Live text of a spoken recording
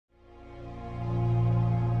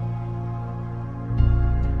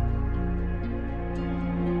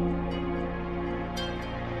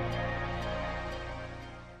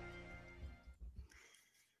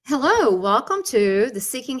Hello, welcome to the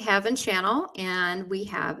Seeking Heaven channel, and we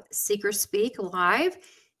have Seekers Speak live.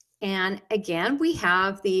 And again, we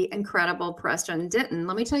have the incredible Preston Dennett.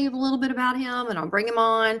 Let me tell you a little bit about him, and I'll bring him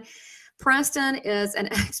on. Preston is an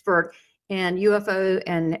expert in UFO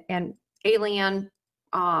and alien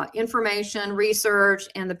information research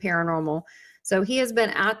and the paranormal. So he has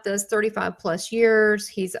been at this 35 plus years.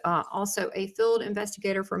 He's also a field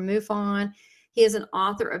investigator for MUFON. He is an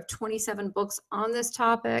author of 27 books on this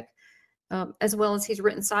topic, as well as he's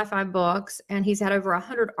written sci-fi books, and he's had over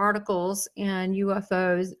 100 articles in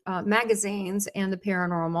UFOs magazines and the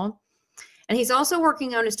paranormal. And he's also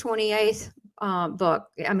working on his 28th book.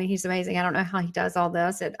 I mean, he's amazing. I don't know how he does all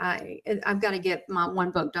this. I've got to get my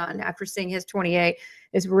one book done after seeing his 28.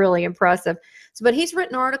 Is really impressive. So, but he's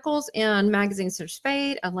written articles in magazines such as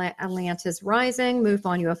Fate, Atlantis Rising,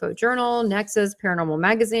 MUFON UFO Journal, Nexus, Paranormal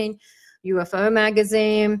Magazine, UFO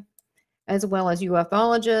Magazine, as well as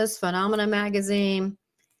Ufologist, Phenomena Magazine,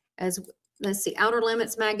 let's see, Outer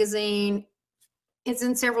Limits Magazine. It's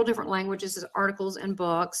in several different languages, as articles and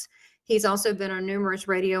books. He's also been on numerous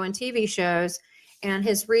radio and TV shows, and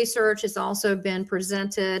his research has also been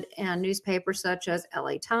presented in newspapers such as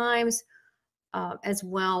LA Times, as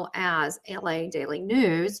well as LA Daily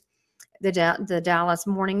News, the Dallas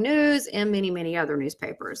Morning News, and many, many other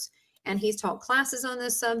newspapers. And he's taught classes on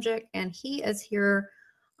this subject, and he is here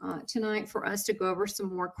tonight for us to go over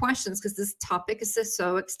some more questions because this topic is just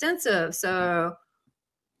so extensive. So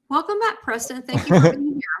welcome back, Preston. Thank you for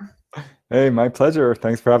being here. Hey, my pleasure.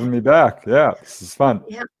 Thanks for having me back. Yeah, this is fun.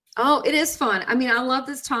 Yeah. Oh, it is fun. I mean, I love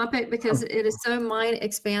this topic because it is so mind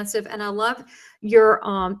expansive, and I love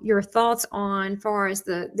your thoughts on far as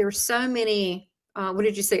there's so many. What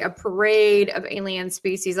did you say? A parade of alien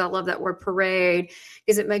species. I love that word parade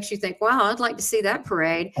because it makes you think, wow, I'd like to see that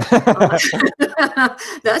parade.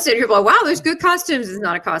 That's it. You're like, wow, there's good costumes. It's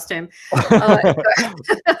not a costume.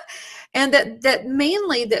 And that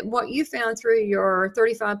mainly that what you found through your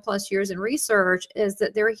 35 plus years in research is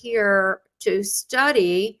that they're here to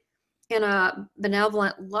study in a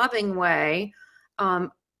benevolent, loving way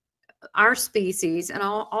our species, and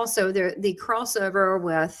also the crossover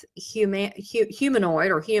with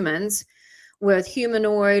humanoid or humans with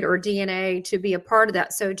humanoid or DNA to be a part of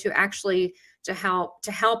that. So to actually to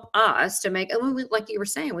help us to make, and like you were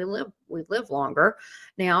saying, we live longer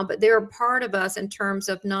now, but they're a part of us in terms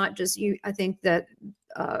of not just you. I think that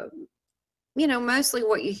you know, mostly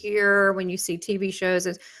what you hear when you see TV shows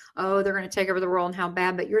is, oh, they're going to take over the world and how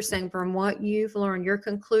bad. But you're saying from what you've learned, your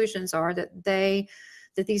conclusions are that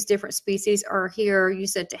these different species are here, you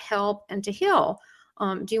said, to help and to heal.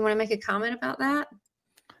 Do you want to make a comment about that?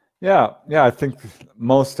 Yeah, I think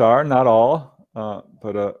most are, not all,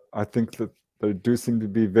 but I think that they do seem to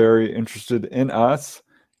be very interested in us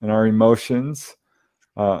and our emotions,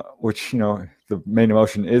 which, you know, the main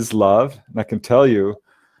emotion is love. And I can tell you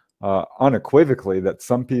unequivocally that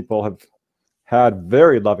some people have had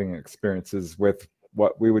very loving experiences with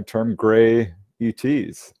what we would term gray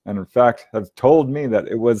ETs, and in fact have told me that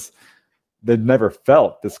they'd never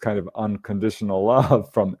felt this kind of unconditional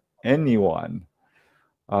love from anyone.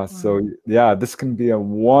 Wow. So yeah, this can be a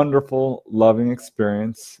wonderful, loving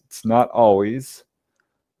experience. It's not always,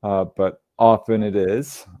 but often it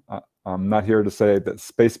is. I'm not here to say that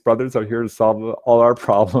Space Brothers are here to solve all our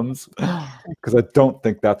problems, because I don't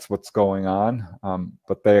think that's what's going on.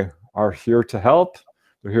 But they are here to help.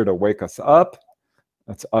 They're here to wake us up.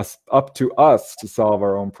 It's up to us to solve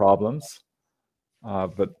our own problems.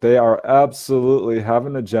 But they are absolutely have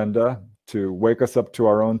an agenda to wake us up to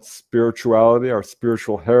our own spirituality, our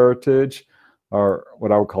spiritual heritage, our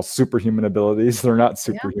what I would call superhuman abilities. They're not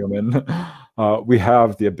superhuman. Yeah. We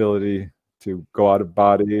have the ability to go out of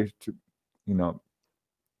body, to, you know,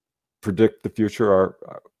 predict the future,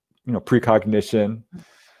 our you know, precognition,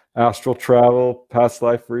 astral travel, past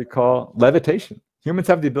life recall, levitation. Humans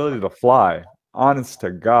have the ability to fly. Honest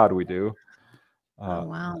to God, we do. Oh,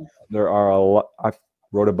 wow. There are a lot. I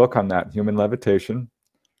wrote a book on that, human levitation.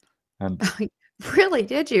 And really,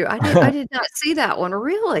 did you? I did not see that one.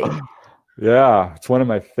 Really? Yeah, it's one of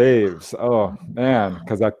my faves. Oh man,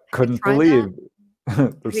 because I couldn't believe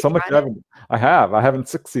there's so much evidence. I haven't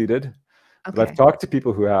succeeded, okay, but I've talked to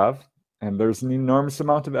people who have, and there's an enormous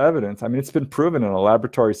amount of evidence. I mean, it's been proven in a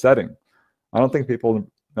laboratory setting. I don't think people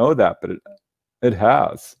know that, but it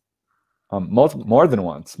has. More than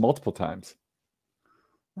once, multiple times.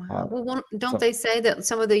 Wow. Well, don't they say that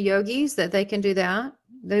some of the yogis, that they can do that?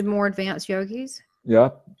 The more advanced yogis? Yeah,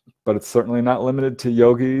 but it's certainly not limited to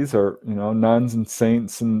yogis or, you know, nuns and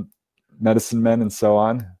saints and medicine men and so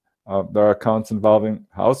on. There are accounts involving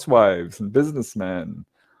housewives and businessmen,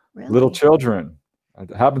 little children.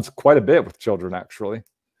 It happens quite a bit with children, actually.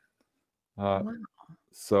 Wow.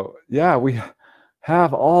 So yeah, we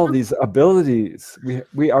have all these abilities.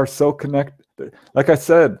 We are so connected. Like I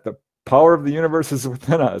said, the power of the universe is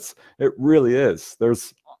within us. It really is.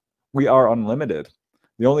 We are unlimited.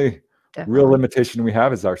 The only real Definitely. limitation we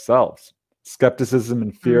have is ourselves. Skepticism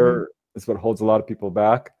and fear is what holds a lot of people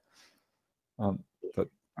back. But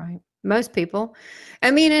Right. Most people. I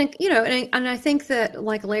mean, and you know, and I think that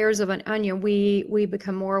like layers of an onion, we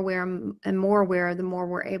become more aware and more aware the more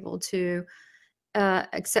we're able to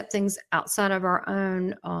accept things outside of our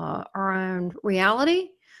own reality,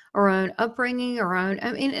 our own upbringing, our own.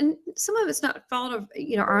 I mean, and some of it's not fault of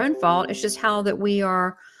our own fault. It's just how that we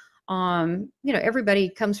are. Everybody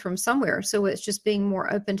comes from somewhere, so it's just being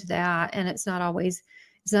more open to that, and it's not always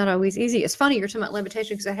easy. It's funny you're talking about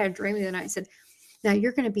levitation because I had a dream the other night. I said, now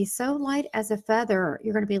you're going to be so light as a feather.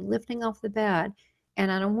 You're going to be lifting off the bed,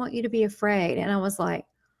 and I don't want you to be afraid. And I was like,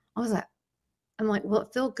 I'm like, will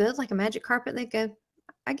it feel good like a magic carpet? They go,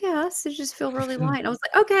 I guess it just feel really light. I was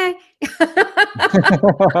like, okay.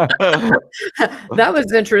 That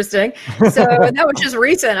was interesting. So that was just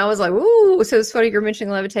recent. I was like, ooh, so it's funny you're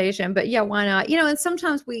mentioning levitation, but yeah, why not? And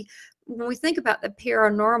sometimes when we think about the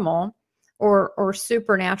paranormal or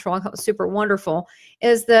supernatural, I call it super wonderful,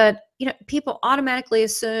 is that, people automatically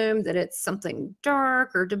assume that it's something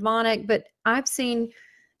dark or demonic, but I've seen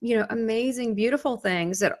amazing, beautiful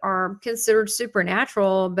things that are considered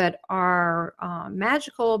supernatural, but are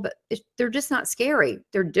magical, but they're just not scary.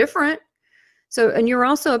 They're different. So, and you're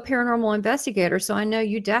also a paranormal investigator. So I know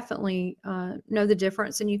you definitely know the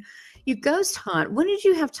difference, and you ghost hunt. When did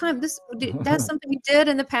you have time? That's something you did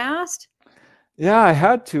in the past? yeah, I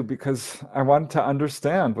had to because I wanted to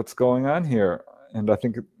understand what's going on here. And I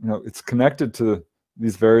think, it's connected to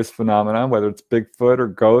these various phenomena, whether it's Bigfoot or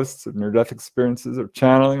ghosts or near-death experiences or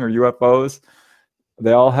channeling or UFOs.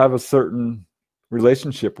 They all have a certain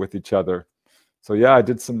relationship with each other. So yeah, I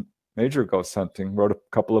did some major ghost hunting, wrote a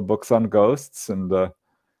couple of books on ghosts, and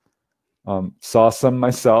saw some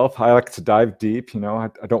myself. I like to dive deep. I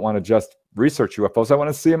don't want to just research UFOs. I want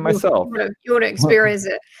to see them myself. You want to experience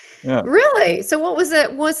it. Yeah. Really? So what was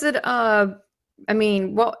it? Was it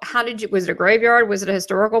how did you, was it a graveyard? Was it a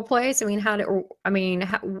historical place?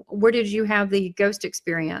 Where did you have the ghost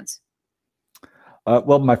experience?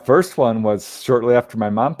 Well, my first one was shortly after my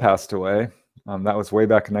mom passed away. That was way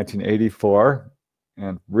back in 1984,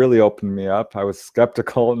 and really opened me up. I was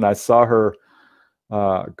skeptical, and I saw her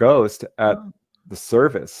ghost at the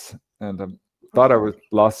service, and thought I was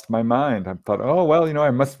lost my mind. I thought, oh, well, I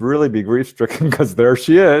must really be grief-stricken because there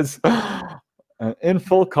she is in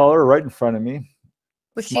full color right in front of me.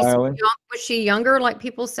 Was smiling. Was she younger, like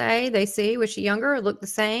people say they see? Was she younger or looked the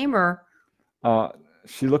same, or?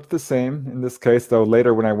 She looked the same in this case, though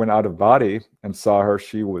later when I went out of body and saw her,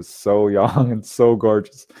 she was so young and so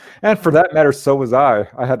gorgeous. And for that matter, so was I.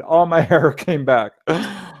 I had all my hair came back,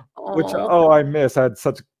 which, I miss. I had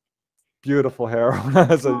such beautiful hair when I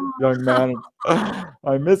was a young man.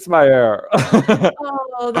 I miss my hair.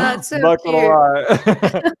 Oh, that's so not cute. Gonna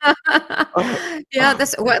lie. Yeah,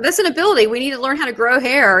 that's an ability. We need to learn how to grow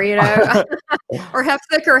hair, or have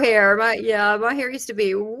thicker hair. My hair used to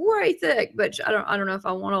be way thick, but I don't know if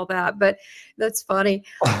I want all that. But that's funny.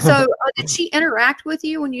 So, did she interact with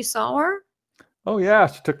you when you saw her? Oh yeah,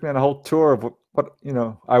 she took me on a whole tour of what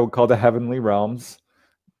I would call the heavenly realms.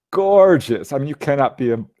 Gorgeous. I mean, you cannot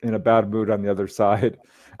be in a bad mood on the other side,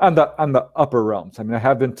 on the upper realms. I mean, I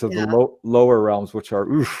have been to the lower realms, which are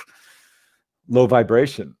low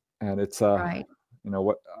vibration, and it's right.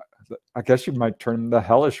 What I guess you might term the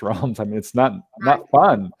hellish realms. I mean, it's not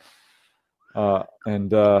fun. Yeah. You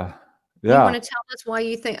want to tell us why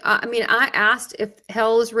you think? I asked if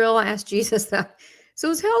hell is real. I asked Jesus that. So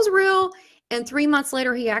is hell's real? And 3 months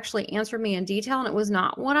later, he actually answered me in detail, and it was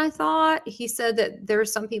not what I thought. He said that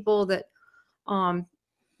there's some people that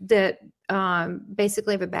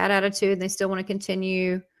basically have a bad attitude, and they still want to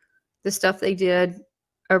continue the stuff they did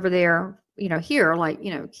over there, here, like,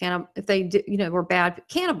 if they did, were bad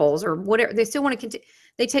cannibals or whatever, they still want to continue.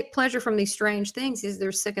 They take pleasure from these strange things because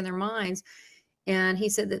they're sick in their minds. And he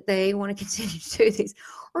said that they want to continue to do these,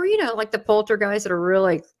 or, like the poltergeists that are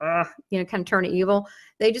really, kind of turn evil.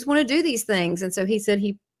 They just want to do these things. And so he said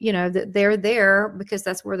that they're there because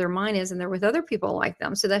that's where their mind is, and they're with other people like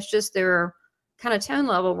them. So that's just their kind of tone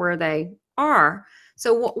level where they are.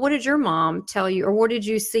 So what did your mom tell you, or what did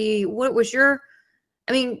you see? What was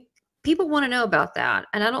people want to know about that.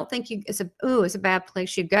 And I don't think it's a bad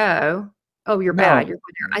place you go. Oh, you're bad. You're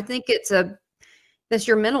there. I think that's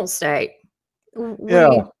your mental state. What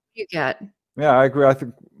do you get? Yeah, I agree. I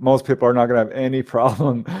think most people are not going to have any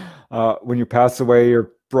problem When you pass away,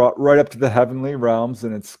 you're brought right up to the heavenly realms,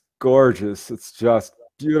 and it's gorgeous. It's just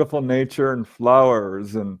beautiful nature and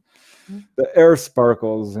flowers, and the air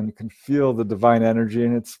sparkles, and you can feel the divine energy,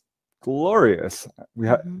 and it's glorious. We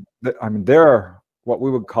have, I mean, there are what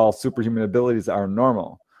we would call superhuman abilities are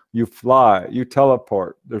normal. You fly, you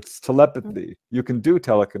teleport, there's telepathy, you can do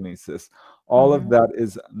telekinesis. All of that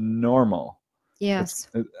is normal. Yes.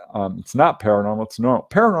 It's not paranormal, it's normal.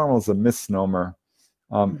 Paranormal is a misnomer.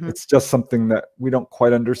 It's just something that we don't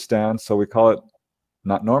quite understand, so we call it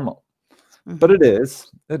not normal. But it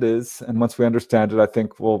is. And once we understand it, I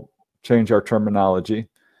think we'll change our terminology.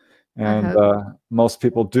 And most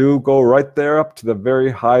people do go right there up to the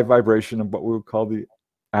very high vibration of what we would call the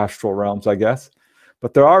astral realms, I guess.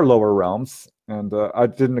 But there are lower realms, and I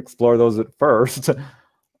didn't explore those at first.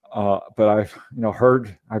 But I've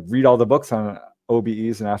I read all the books on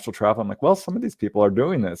OBEs and astral travel. I'm like, well, some of these people are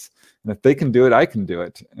doing this, and if they can do it, I can do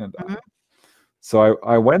it. And so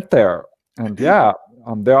I went there, and yeah,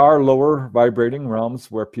 there are lower vibrating realms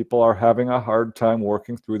where people are having a hard time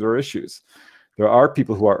working through their issues. There are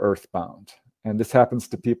people who are earthbound, and this happens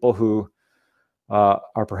to people who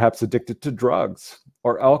are perhaps addicted to drugs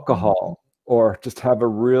or alcohol, or just have a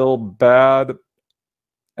real bad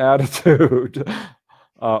attitude,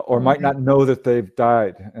 or might not know that they've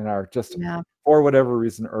died and are just, for whatever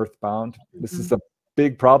reason, earthbound. This is a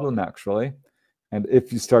big problem, actually. And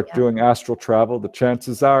if you start doing astral travel, the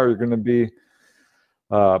chances are you're going to be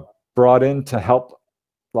brought in to help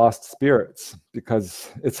lost spirits, because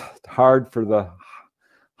it's hard for the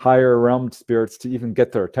higher realm spirits to even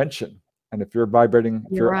get their attention. And if you're vibrating,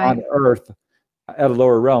 if you're on Earth at a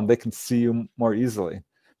lower realm, they can see you more easily.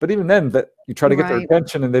 But even then, that you try to get their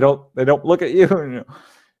attention, and they don't look at you.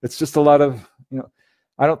 It's just a lot of,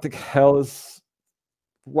 I don't think hell is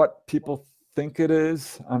what people think it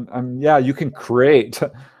is. Yeah, you can create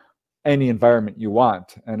any environment you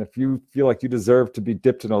want, and if you feel like you deserve to be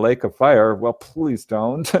dipped in a lake of fire, well, please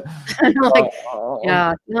don't.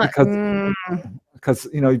 Because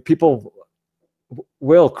people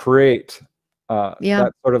will create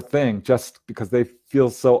that sort of thing just because they feel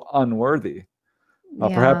so unworthy.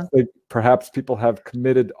 Perhaps people have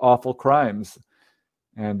committed awful crimes,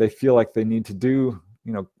 and they feel like they need to do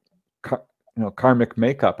karmic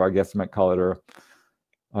makeup, I guess you might call it, or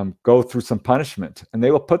go through some punishment, and they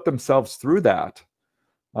will put themselves through that.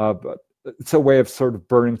 But it's a way of sort of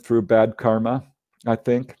burning through bad karma, I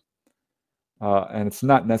think. And it's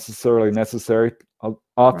not necessarily necessary.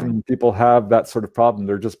 Often people have that sort of problem.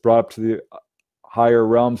 They're just brought up to the higher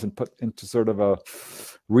realms and put into sort of a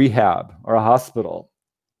rehab or a hospital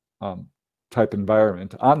type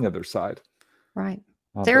environment on the other side.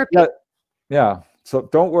 Therapy. Yeah. So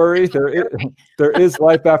don't worry, there is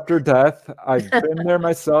life after death. I've been there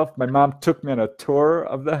myself. My mom took me on a tour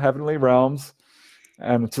of the heavenly realms,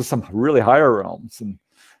 and to some really higher realms. And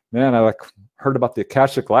man, I heard about the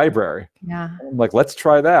Akashic Library. I'm like, let's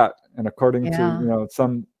try that. And according to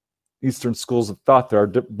some Eastern schools of thought, there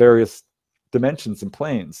are various dimensions and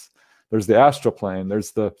planes. There's the astral plane.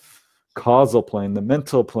 There's the causal plane, the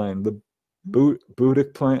mental plane, the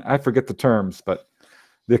Buddhic plane. I forget the terms, but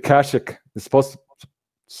the Akashic is supposed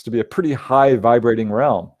to be a pretty high vibrating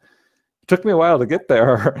realm. It took me a while to get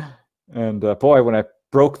there. And boy, when I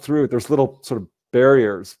broke through, there's little sort of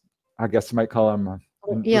barriers, I guess you might call them.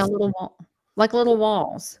 Little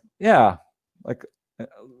walls. Yeah, like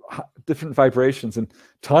different vibrations and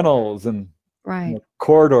tunnels and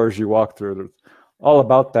corridors you walk through. There's all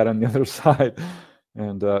about that on the other side.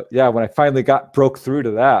 And when I finally broke through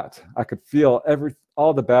to that, I could feel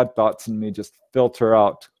all the bad thoughts in me just filter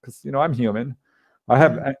out, because I'm human. I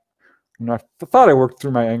have I thought I worked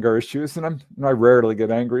through my anger issues, and I rarely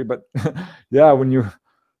get angry, but when you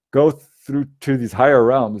go through to these higher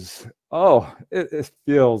realms, it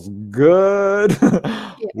feels good.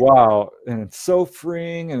 Wow. And it's so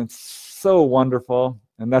freeing, and it's so wonderful.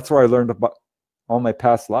 And that's where I learned about all my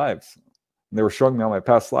past lives. And they were showing me all my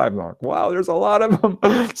past lives. And I'm like, wow, there's a lot of them.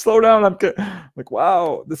 Slow down. I'm like,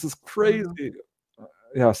 wow, this is crazy.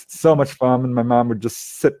 So much fun. And my mom would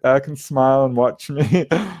just sit back and smile and watch me.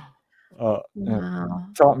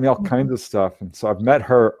 And taught me all kinds of stuff. And so I've met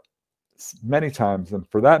her many times. And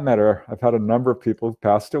for that matter, I've had a number of people who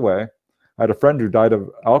passed away. I had a friend who died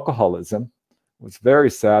of alcoholism. It was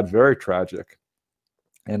very sad, very tragic.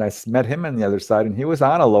 And I met him on the other side, and he was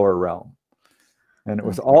on a lower realm. And it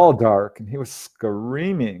was all dark, and he was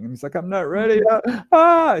screaming. And he's like, I'm not ready.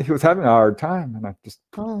 He was having a hard time. And I just...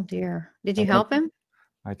 Oh, dear. Did you help him?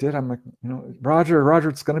 I did. I'm like, Roger,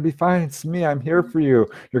 it's going to be fine. It's me. I'm here for you.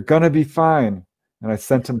 You're going to be fine. And I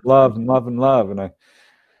sent him love and love and love. And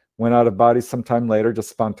went out of body sometime later, just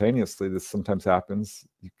spontaneously. This sometimes happens.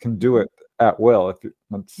 You can do it at will if you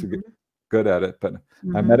once you get good at it. But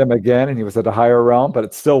I met him again, and he was at a higher realm, but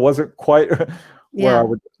it still wasn't quite where I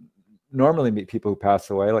would normally meet people who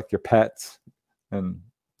pass away, like your pets, and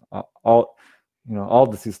all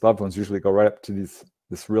deceased loved ones usually go right up to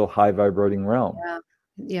this real high vibrating realm.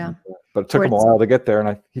 But it took him a while to get there,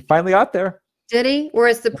 and he finally got there. Did he?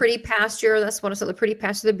 Whereas the pretty pasture, that's what I said, the pretty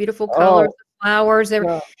pasture, the beautiful colors, the flowers,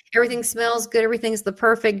 everything smells good, everything's the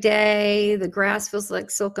perfect day, the grass feels like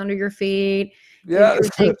silk under your feet. Yeah,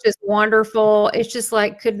 everything's just wonderful. It's just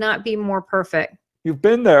like could not be more perfect. You've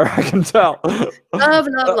been there, I can tell. Love,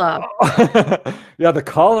 love, love. Yeah, the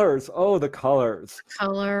colors. Oh, the colors.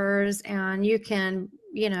 Colors, and you can,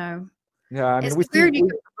 yeah, I mean, it's weird. You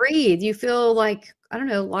can breathe. You feel like, I don't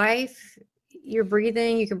know, life. You're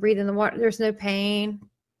breathing. You can breathe in the water. There's no pain.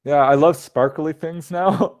 Yeah, I love sparkly things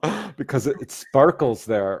now because it sparkles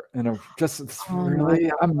there in just this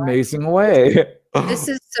really amazing way. This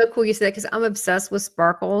is so cool you said that, because I'm obsessed with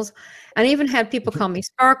sparkles. And I even had people call me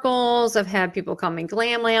Sparkles. I've had people call me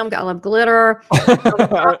Glam Lamb. I love glitter. I'm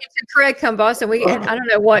talking to Craig come Boston. I don't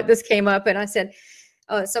know what this came up, and I said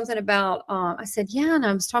something about. I said, yeah, and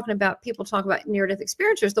I was talking about people talk about near-death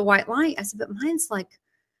experiencers, the white light. I said, but mine's like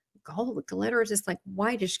gold with glitter. It's just like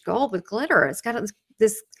whitish gold with glitter. It's got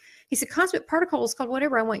this. He said, cosmic particles called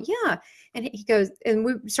whatever. I went, yeah. And he goes, and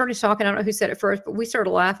we started talking. I don't know who said it first, but we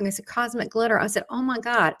started laughing. I said, cosmic glitter. I said, oh my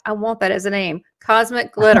God, I want that as a name.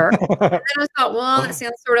 Cosmic glitter. And then I thought, well, that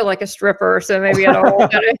sounds sort of like a stripper. So maybe I don't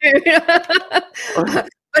want that.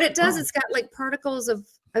 But it does. It's got like particles of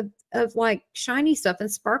like shiny stuff and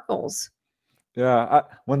sparkles. Yeah.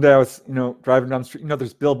 One day I was, driving down the street,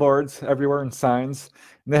 there's billboards everywhere and signs,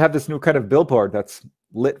 and they have this new kind of billboard that's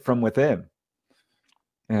lit from within.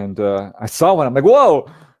 And I saw one. I'm like, whoa,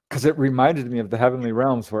 because it reminded me of the heavenly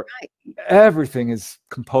realms where everything is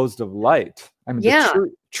composed of light. I mean, the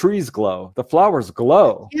trees glow, the flowers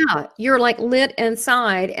glow. Yeah, you're like lit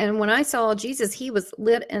inside. And when I saw Jesus, he was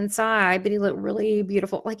lit inside, but he looked really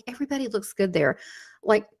beautiful. Like everybody looks good there.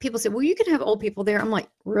 Like people said, well, you can have old people there. I'm like,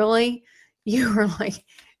 really? You were like,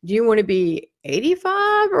 do you want to be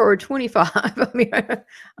 85 or 25? I mean,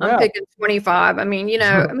 I'm picking 25. I mean, you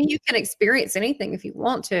can experience anything if you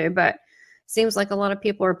want to, but it seems like a lot of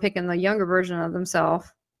people are picking the younger version of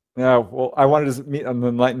themselves. Yeah. Well, I wanted to meet an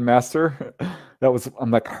enlightened master. I'm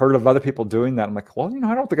like, heard of other people doing that. I'm like, well,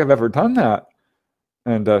 I don't think I've ever done that.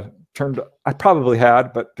 And I probably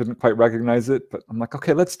had, but didn't quite recognize it. But I'm like,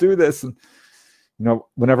 okay, let's do this. And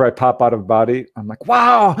whenever I pop out of body, I'm like,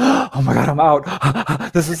 wow, oh my God, I'm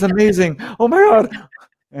out. This is amazing. Oh my God.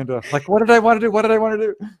 And like, what did I want to do? What did I want to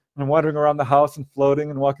do? And I'm wandering around the house and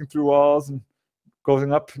floating and walking through walls and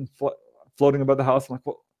going up and floating above the house. I'm like,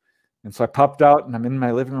 well, and so I popped out and I'm in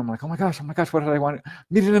my living room. I'm like, oh my gosh, what did I want to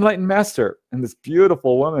meet an enlightened master? And this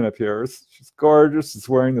beautiful woman appears. She's gorgeous. She's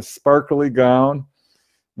wearing this sparkly gown.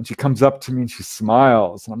 And she comes up to me and she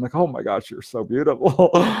smiles. And I'm like, oh my gosh, you're so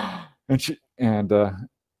beautiful.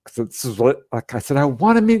 So this is what, like I said, I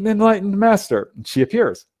want to meet an enlightened master. And she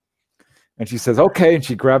appears. And she says, okay. And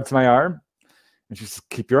she grabs my arm. And she says,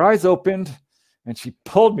 keep your eyes opened. And she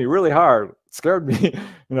pulled me really hard. It scared me.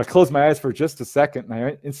 And I closed my eyes for just a second. And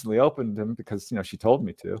I instantly opened them because, she told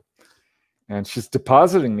me to. And she's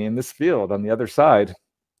depositing me in this field on the other side.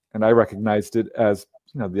 And I recognized it as,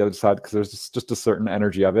 the other side because there's just a certain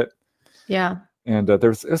energy of it. Yeah. And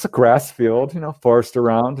there's a grass field, forest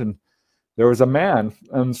around. And there was a man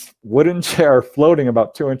on a wooden chair floating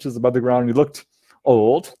about 2 inches above the ground. He looked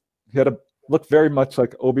old. He looked very much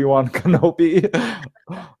like Obi-Wan Kenobi,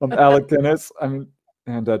 Alec Guinness. I mean,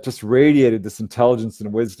 and just radiated this intelligence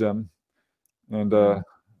and wisdom. And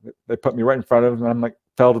they put me right in front of him, and I'm like,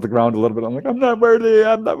 fell to the ground a little bit. I'm like, I'm not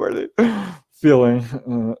worthy.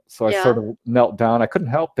 Feeling. So I sort of knelt down. I couldn't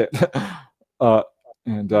help it.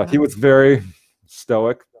 He was very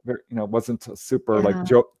stoic. Wasn't a super like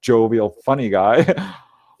jovial, funny guy.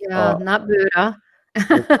 Yeah, not Buddha.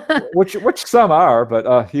 which some are,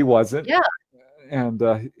 but he wasn't. Yeah.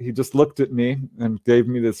 And he just looked at me and gave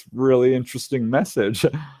me this really interesting message.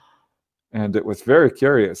 And it was very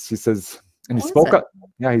curious. He says, and he spoke up.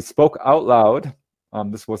 Yeah, he spoke out loud.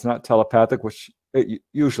 This was not telepathic, which it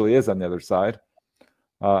usually is on the other side.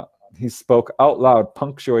 He spoke out loud,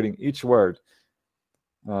 punctuating each word.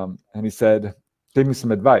 And he said, gave me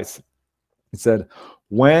some advice. He said,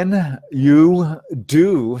 when you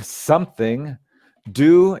do something,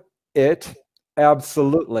 do it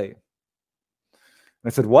absolutely. And I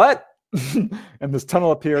said, what? And this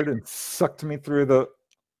tunnel appeared and sucked me through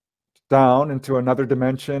down into another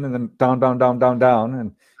dimension, and then down.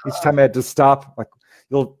 And each time I had to stop, like,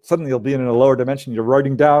 you'll be in a lower dimension. You're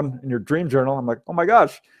writing down in your dream journal. I'm like, oh my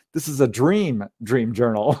gosh, this is a dream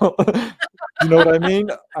journal. You know what I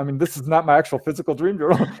mean? I mean, this is not my actual physical dream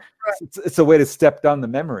journal. Right. It's a way to step down the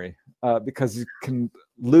memory because you can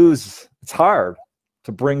lose. It's hard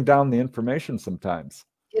to bring down the information sometimes.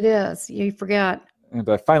 It is. You forget. And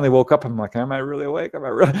I finally woke up. I'm like, am I really awake? Am I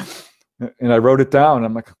really? And I wrote it down.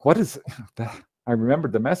 I'm like, what is that? I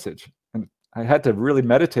remembered the message, and I had to really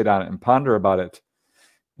meditate on it and ponder about it.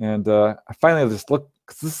 And I finally just looked,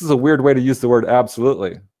 because this is a weird way to use the word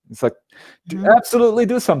absolutely. It's like, absolutely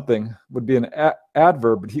do something would be an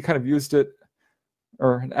adverb, but he kind of used it,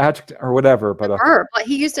 or an adjective, or whatever. But a verb. Like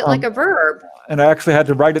he used it like a verb. And I actually had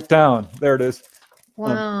to write it down. There it is.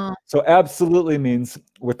 Wow. So absolutely means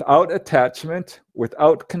without attachment,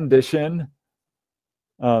 without condition,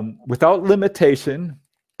 without limitation,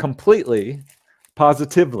 completely,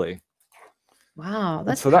 positively. Wow,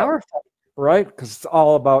 that's powerful. Right? Because it's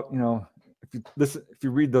all about, you know, if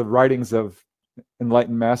you read the writings of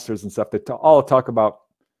enlightened masters and stuff, they all talk about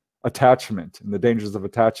attachment and the dangers of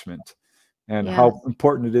attachment, and how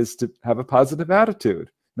important it is to have a positive attitude.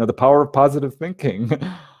 Now, the power of positive thinking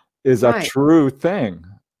is a true thing.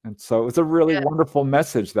 And so it's a really wonderful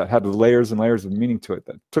message that had layers and layers of meaning to it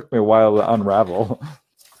that took me a while to unravel.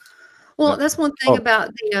 Well, that's one thing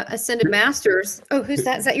about the Ascended Masters. Oh, who's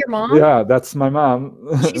that? Is that your mom? Yeah, that's my mom.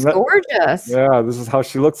 She's gorgeous. Yeah, this is how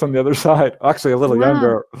she looks on the other side. Actually, a little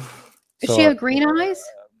younger. Does she have green eyes?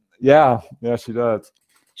 Yeah, she does.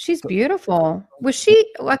 She's beautiful. Was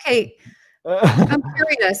she, okay, I'm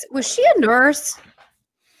curious, was she a nurse?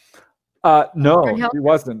 No, she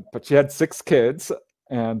wasn't, but she had 6 kids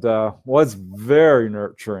and was very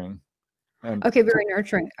nurturing. And very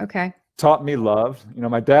nurturing. Okay. Taught me love. You know,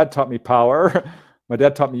 my dad taught me power. My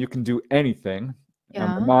dad taught me you can do anything. Yeah.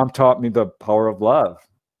 And my mom taught me the power of love.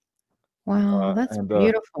 Wow, that's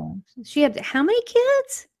beautiful. She had how many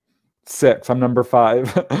kids? 6. I'm number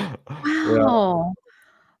 5. Wow.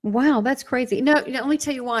 Wow, that's crazy. No, let me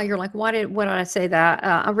tell you why. You're like, why did I say that?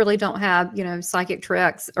 I really don't have, you know, psychic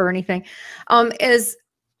tricks or anything. Is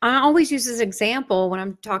I always use this example when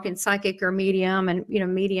I'm talking psychic or medium, and you know,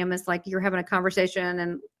 medium is like you're having a conversation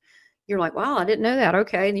and you're like, wow, I didn't know that.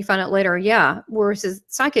 Okay. And you find out later, yeah. Whereas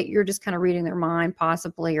psychic, you're just kind of reading their mind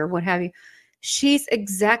possibly, or what have you. She's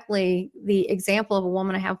exactly the example of a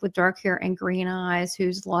woman I have with dark hair and green eyes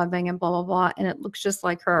who's loving and blah, blah, blah. And it looks just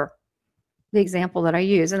like her, the example that I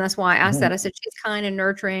use. And that's why I asked that. I said, she's kind and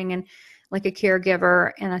nurturing and like a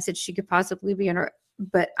caregiver. And I said, she could possibly be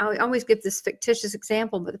but I always give this fictitious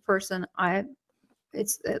example, but the person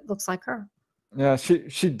it looks like her. Yeah.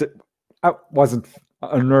 I wasn't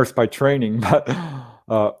a nurse by training, but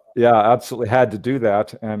yeah, absolutely had to do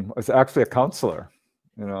that, and was actually a counselor,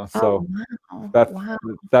 you know. So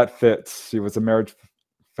that fits. She was a marriage,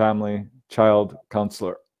 family, child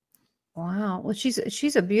counselor. Wow. Well,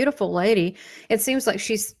 she's a beautiful lady. It seems like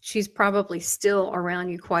she's probably still around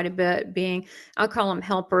you quite a bit, being, I'll call them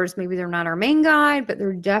helpers. Maybe they're not our main guide, but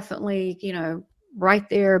they're definitely, you know, right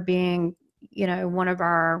there being, you know, one of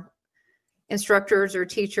our instructors or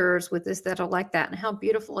teachers with this, that are like that. And how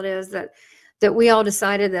beautiful it is that we all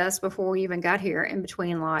decided this before we even got here, in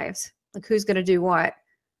between lives, like who's going to do what.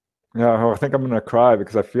 Yeah, I think I'm going to cry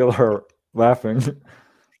because I feel her laughing.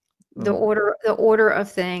 The order of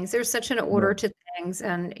things. There's such an order to things,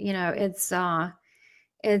 and you know, it's I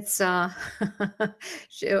have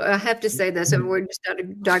to say this, and we're just going to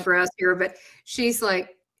digress here, but she said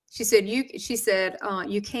you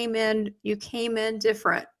came in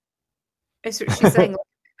different. That's what she's saying.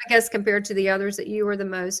 I guess compared to the others, that you were the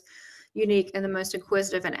most unique and the most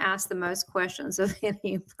inquisitive and asked the most questions of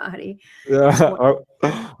anybody. Yeah,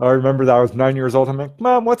 I remember that I was 9 years old. I'm like,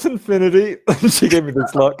 Mom, what's infinity? She gave me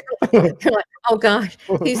this look. Like, oh gosh,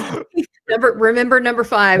 remember number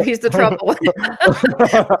 5. He's the trouble.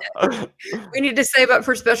 We need to save up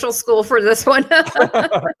for special school for this one.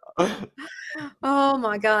 Oh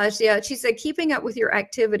my gosh, yeah. She said keeping up with your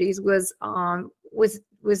activities was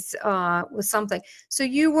something. So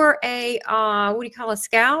you were a what do you call a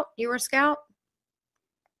scout? You were a scout?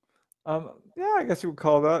 Yeah, I guess you would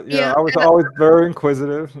call that. Yeah, I was always very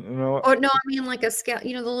inquisitive, you know. Oh no, I mean like a scout,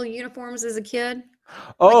 you know, the little uniforms as a kid?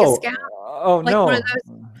 Oh, like a scout? Like no. One of those,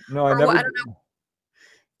 no, I never. I don't know.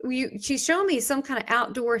 She's showing me some kind of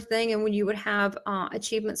outdoor thing, and when you would have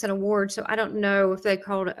achievements and awards. So I don't know if they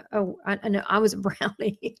called it. Oh, I know I was a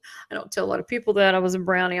brownie. I don't tell a lot of people that I was a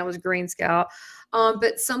brownie. I was a Green Scout,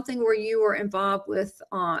 but something where you were involved with,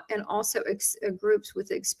 and also groups with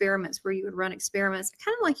experiments where you would run experiments,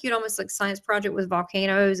 kind of like you'd almost like science project with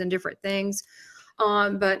volcanoes and different things.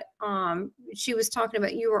 But she was talking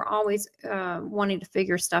about you were always wanting to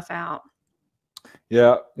figure stuff out.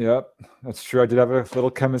 Yeah, yeah, that's true. I did have a little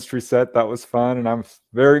chemistry set that was fun, and I'm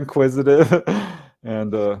very inquisitive.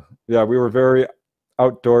 And yeah, we were very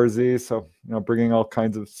outdoorsy, so bringing all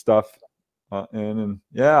kinds of stuff in, and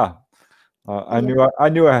yeah, I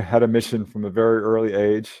knew I had a mission from a very early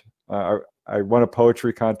age. I won a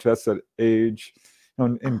poetry contest at age,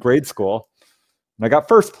 in grade school, and I got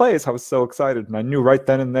first place. I was so excited, and I knew right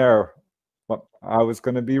then and there what I was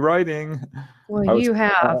going to be writing. Well, you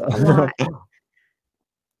have a lot.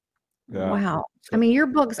 Yeah. Wow. I mean, your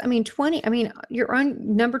books, I mean, you're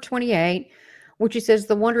on number 28, which says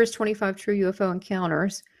The Wondrous 25 True UFO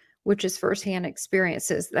Encounters, which is firsthand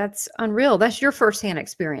experiences. That's unreal. That's your firsthand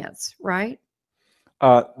experience, right?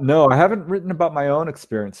 No, I haven't written about my own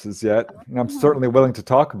experiences yet. And I'm certainly willing to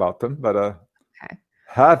talk about them, but okay.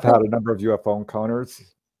 Have had a number of UFO encounters.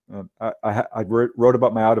 I wrote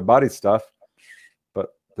about my out-of-body stuff, but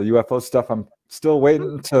the UFO stuff, I'm still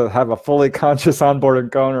waiting to have a fully conscious onboard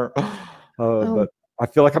encounter. But I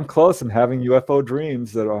feel like I'm close. I'm having UFO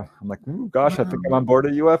dreams that I'm like, ooh, gosh, I think I'm on board a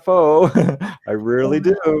UFO. I really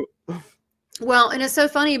do. Well, and it's so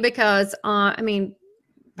funny because, I mean,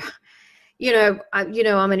 I'm a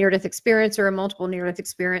near-death experiencer, a multiple near-death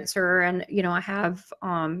experiencer, and I have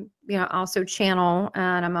also channel,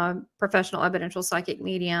 and I'm a professional evidential psychic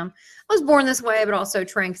medium. I was born this way, but also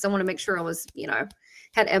trained because I want to make sure I was,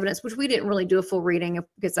 had evidence, which we didn't really do a full reading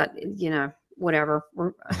because that, whatever,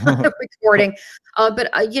 we're recording.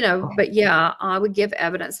 But yeah, I would give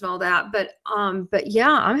evidence and all that. But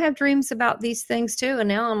yeah, I have dreams about these things too, and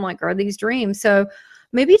now I'm like, are these dreams? So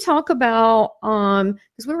maybe talk about,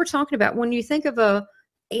 because we were talking about when you think of a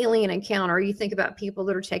alien encounter, you think about people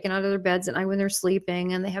that are taken out of their beds at night when they're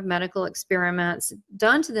sleeping and they have medical experiments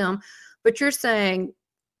done to them. But you're saying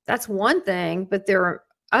that's one thing, but there are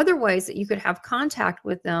other ways that you could have contact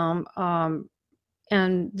with them.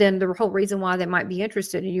 And then the whole reason why they might be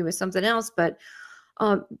interested in you is something else. But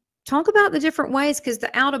talk about the different ways, because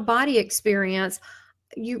the out-of-body experience,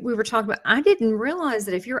 we were talking about, I didn't realize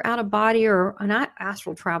that if you're out of body, and I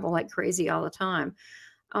astral travel like crazy all the time,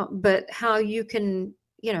 but how you can,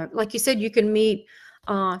 like you said, you can meet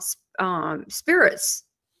spirits,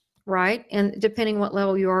 right? And depending what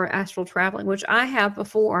level you are astral traveling, which I have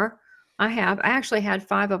before. I actually had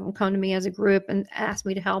 5 of them come to me as a group and asked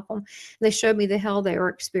me to help them. They showed me the hell they were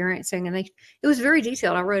experiencing, and it was very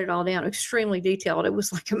detailed. I wrote it all down, extremely detailed. It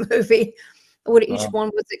was like a movie, what each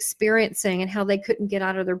one was experiencing and how they couldn't get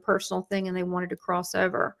out of their personal thing and they wanted to cross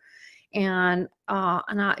over. And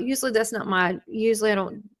usually I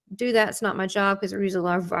don't do that. It's not my job because they're usually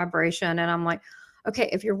low vibration. And I'm like, okay,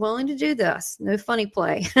 if you're willing to do this, no funny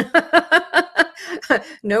play,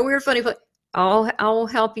 no weird funny play. I'll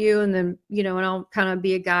help you, and then and I'll kind of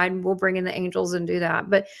be a guide, and we'll bring in the angels and do that.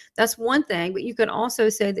 But that's one thing. But you could also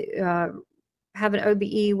say that have an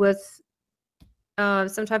OBE with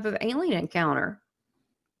some type of alien encounter.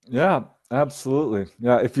 Yeah, absolutely.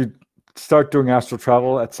 Yeah, if you start doing astral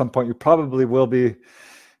travel, at some point you probably will be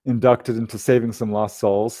inducted into saving some lost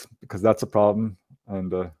souls, because that's a problem.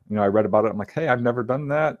 And I read about it. I'm like, hey, I've never done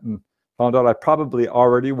that, and found out I probably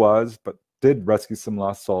already was, but did rescue some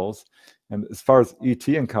lost souls. And as far as ET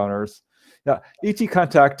encounters, yeah, ET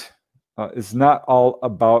contact is not all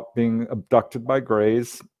about being abducted by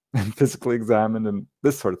grays and physically examined and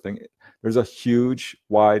this sort of thing. There's a huge,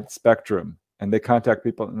 wide spectrum, and they contact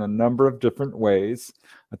people in a number of different ways.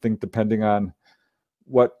 I think depending on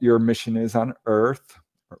what your mission is on Earth,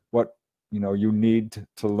 or what you need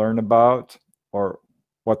to learn about, or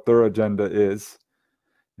what their agenda is.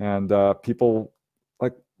 And people,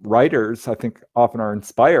 like writers, I think often are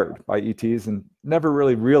inspired by ETs and never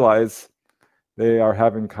really realize they are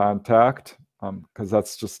having contact, because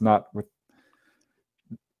that's just not with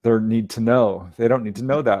their need to know. They don't need to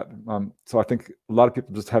know that. So I think a lot of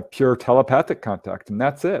people just have pure telepathic contact, and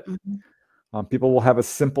that's it. People will have a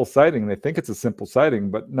simple sighting. They think it's a simple sighting,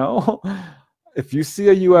 but no. If you see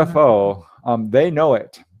a UFO, they know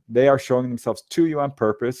it. They are showing themselves to you on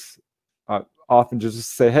purpose. Often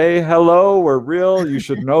just say, hey, hello, we're real. You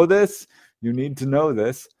should know this. You need to know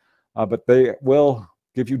this. But they will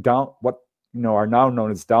give you what are now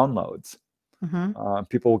known as downloads.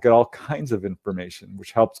 People will get all kinds of information,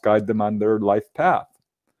 which helps guide them on their life path.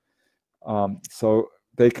 So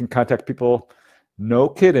they can contact people, no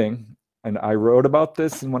kidding. And I wrote about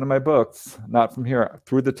this in one of my books, not from here,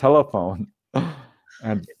 through the telephone.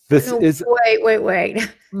 And this is wait.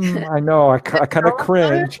 I know. I kind of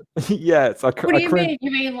cringe. Yes. What do you mean?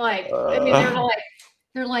 You mean like? I mean,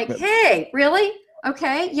 they're like, hey, really?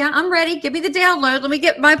 Okay, yeah, I'm ready. Give me the download. Let me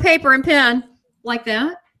get my paper and pen. like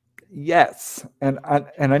that? Yes. And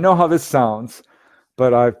I know how this sounds,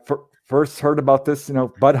 but I first heard about this,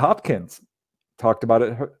 Bud Hopkins talked about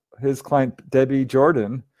it. His client, Debbie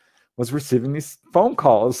Jordan, was receiving these phone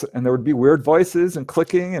calls, and there would be weird voices and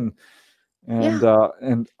clicking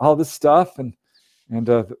and all this stuff. And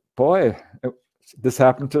boy, this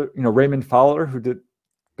happened to, Raymond Fowler, who did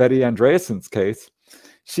Betty Andreasen's case.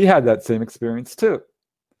 She had that same experience too.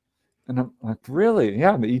 And I'm like, really?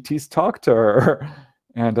 Yeah. And the ETs talked to her.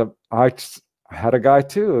 And I had a guy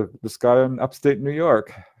too. This guy in upstate New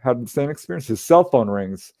York had the same experience. His cell phone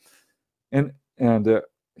rings, and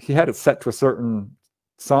he had it set to a certain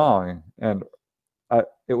song, and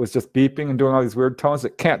it was just beeping and doing all these weird tones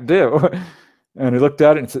it can't do. And he looked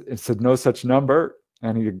at it and it said no such number,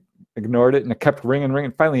 and he ignored it, and it kept ringing,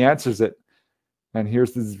 ringing. Finally answers it, and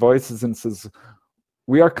hears these voices and says,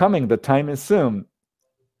 "We are coming. The time is soon."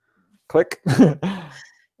 Click.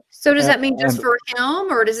 So does that mean just for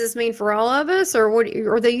him, or does this mean for all of us, or what?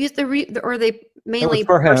 Or they use or they mainly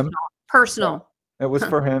for personal? Him. Personal. It was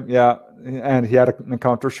for him, yeah. And he had an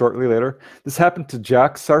encounter shortly later. This happened to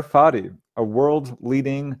Jack Sarfati, a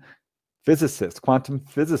world-leading physicist, quantum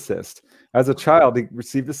physicist. As a child, he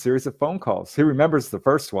received a series of phone calls. He remembers the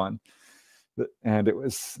first one, and it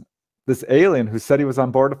was this alien who said he was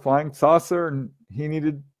on board a flying saucer, and he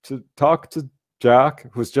needed to talk to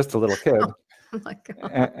Jack, who was just a little kid. Oh my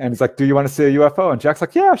God. And he's like, "Do you want to see a UFO?" And Jack's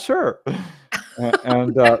like, "Yeah, sure."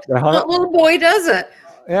 And they hung up. Little boy does it.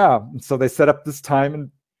 Yeah. So they set up this time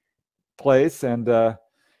and place, and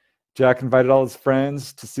Jack invited all his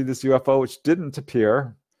friends to see this UFO, which didn't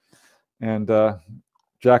appear. And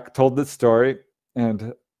Jack told this story,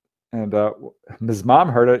 and his mom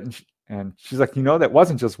heard it, and she's like, that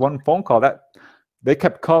wasn't just one phone call. That they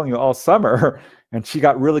kept calling you all summer. And she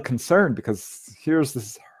got really concerned, because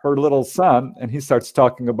here's her little son, and he starts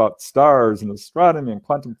talking about stars and astronomy and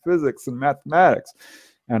quantum physics and mathematics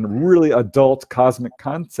and really adult cosmic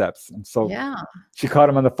concepts. And so she caught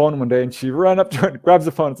him on the phone one day, and she ran up to her and grabs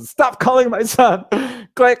the phone and says, "Stop calling my son."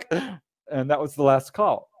 Click. And that was the last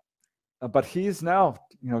call. But he's now,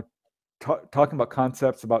 talking about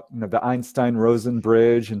concepts about, the Einstein-Rosen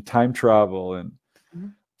bridge and time travel and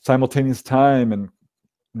simultaneous time and,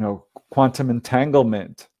 quantum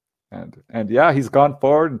entanglement. And yeah, he's gone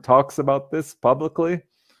forward and talks about this publicly.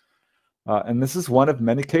 And this is one of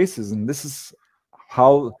many cases. And this is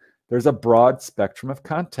how there's a broad spectrum of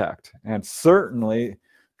contact. And certainly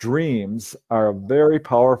dreams are a very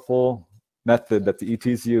powerful method that the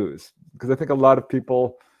ETs use, because I think a lot of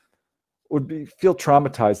people would feel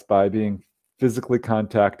traumatized by being physically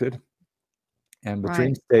contacted. And the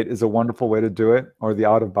dream state is a wonderful way to do it, or the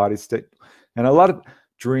out-of-body state. And a lot of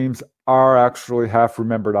dreams are actually half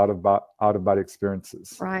remembered out-of-body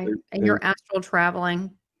experiences. Right. And you're astral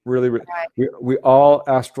traveling. Really, we all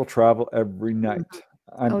astral travel every night.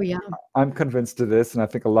 I'm convinced of this, and I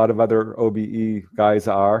think a lot of other OBE guys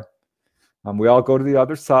are. We all go to the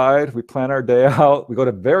other side. We plan our day out. We go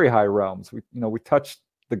to very high realms. We touch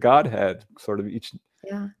the Godhead sort of each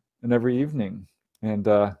and every evening, and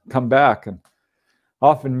come back. And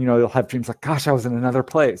often, you'll have dreams like, "Gosh, I was in another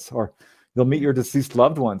place," or you'll meet your deceased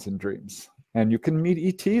loved ones in dreams, and you can meet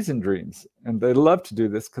ETs in dreams, and they love to do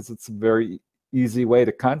this because it's a very easy way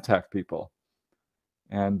to contact people.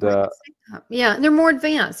 And they're more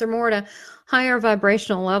advanced. They're more at a higher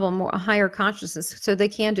vibrational level, a higher consciousness, so they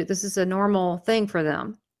can do this. Is a normal thing for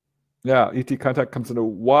them. Yeah, ET contact comes in a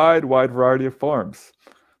wide variety of forms.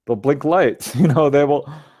 They'll blink lights. They will.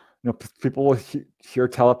 People will hear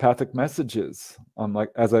telepathic messages.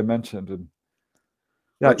 Like, as I mentioned, and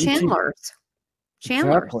or channelers.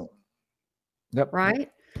 Exactly. Yep. Right.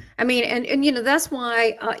 I mean, and that's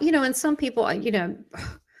why and some people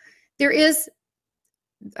there is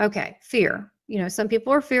fear. Some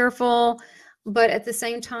people are fearful, but at the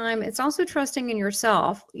same time, it's also trusting in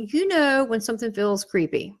yourself. When something feels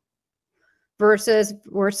creepy versus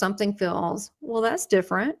where something feels, well, that's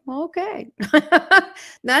different. Well, okay.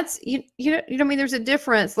 That's, there's a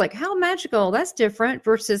difference, like how magical, that's different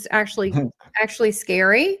versus actually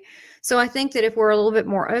scary. So I think that if we're a little bit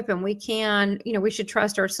more open, we can, we should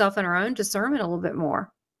trust ourselves and our own discernment a little bit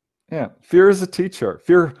more. Yeah. Fear is a teacher.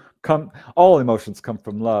 All emotions come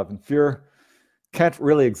from love, and fear can't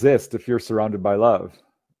really exist if you're surrounded by love.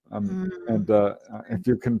 And if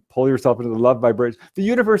you can pull yourself into the love vibration, the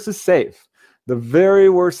universe is safe. The very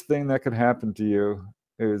worst thing that could happen to you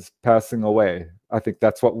is passing away. I think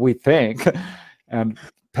that's what we think. And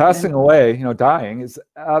passing away, dying, is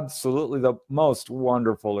absolutely the most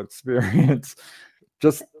wonderful experience.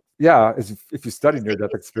 Just, if you study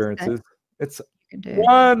near-death experiences, it's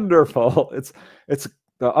wonderful. It's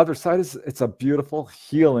the other side is, it's a beautiful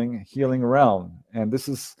healing realm. And this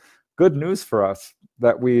is good news for us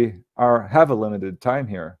that we have a limited time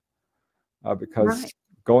here, because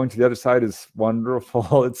going to the other side is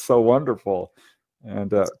wonderful. It's so wonderful,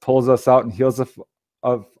 and pulls us out and heals us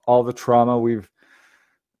of all the trauma we've,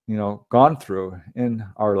 gone through in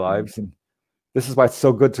our lives. And this is why it's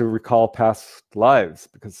so good to recall past lives,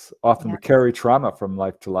 because often we carry trauma from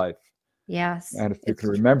life to life. Yes. And if you can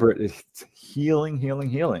remember it, it's healing, healing,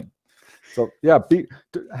 healing. So yeah,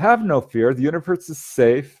 have no fear. The universe is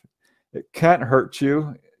safe. It can't hurt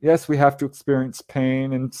you. Yes, we have to experience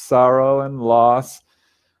pain and sorrow and loss,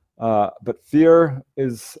 but fear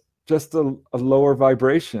is just a lower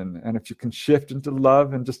vibration. And if you can shift into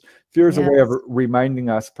love, and just fear is a way of reminding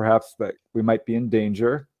us perhaps that we might be in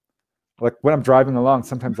danger. Like when I'm driving along,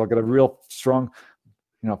 sometimes I'll get a real strong,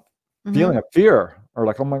 feeling of fear, or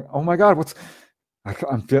like, oh my God,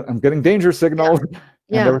 I'm getting danger signals.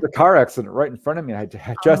 And there was a car accident right in front of me. I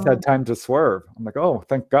just had time to swerve. I'm like, oh,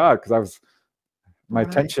 thank God, because my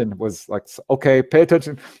attention was like, okay, pay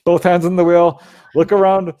attention, both hands on the wheel, look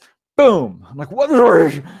around, boom. I'm like, what?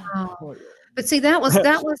 But see, that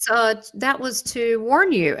was to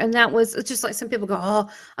warn you, and that was just like some people go, oh,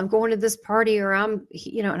 I'm going to this party, or I'm,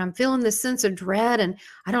 and I'm feeling this sense of dread, and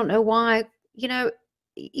I don't know why.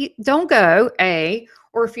 You don't go,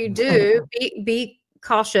 or if you do, be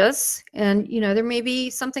cautious, and there may be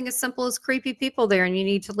something as simple as creepy people there, and you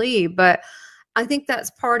need to leave. But I think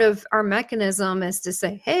that's part of our mechanism, is to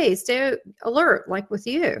say, hey, stay alert, like with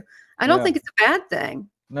you. I don't think it's a bad thing.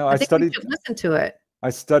 No, I think we should listen to it. I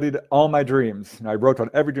studied all my dreams, and I wrote down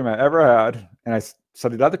every dream I ever had, and I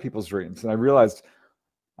studied other people's dreams, and I realized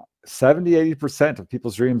 70–80% of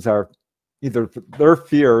people's dreams are either their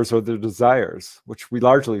fears or their desires, which we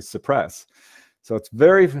largely suppress. So it's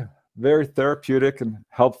very, very therapeutic and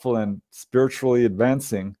helpful and spiritually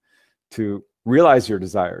advancing to realize your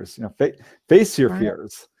desires. Face your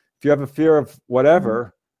fears. If you have a fear of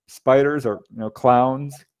whatever, spiders or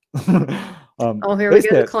clowns. Oh, here we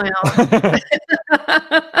go, the clown.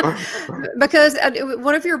 Because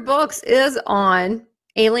one of your books is on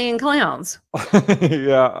alien clowns.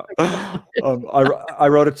 Yeah. I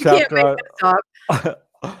wrote a chapter. The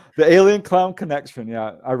alien clown connection.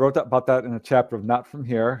 Yeah, I wrote about that in a chapter of Not From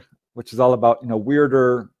Here, which is all about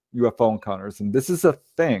weirder UFO encounters. And this is a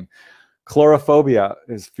thing. Chlorophobia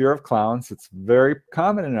is fear of clowns. It's very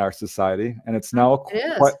common in our society, and it's now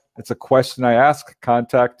it's a question I ask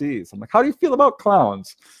contactees. I'm like, how do you feel about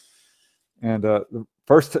clowns? And I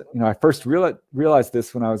first realized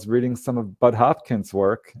this when I was reading some of Bud Hopkins'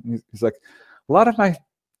 work. He's like, a lot of my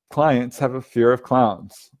clients have a fear of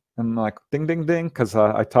clowns. And I'm like, ding, ding, ding, because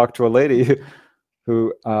I talked to a lady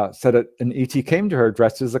who said an ET came to her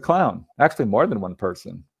dressed as a clown. Actually, more than one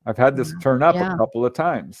person. I've had this turn up a couple of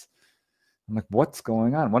times. I'm like, what's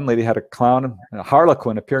going on? One lady had a clown, a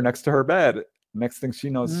harlequin, appear next to her bed. Next thing she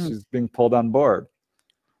knows, she's being pulled on board.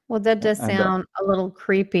 Well, that does sound a little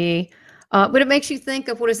creepy. But it makes you think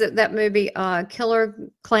of, what is it, that movie, Killer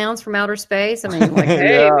Clowns from Outer Space? I mean, like,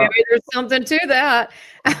 hey, maybe there's something to that.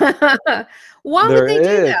 Why would they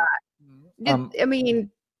do that? I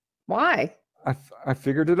mean, why? I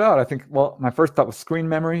figured it out. I think, well, my first thought was screen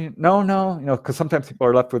memory. No, because sometimes people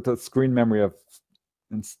are left with a screen memory of,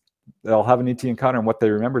 and they'll have an ET encounter, and what they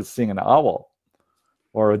remember is seeing an owl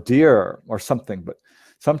or a deer or something. But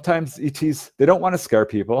sometimes ETs, they don't want to scare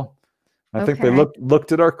people. I think they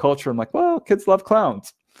looked at our culture and like, well, kids love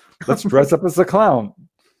clowns. Let's dress up as a clown.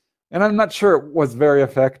 And I'm not sure it was very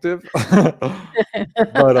effective,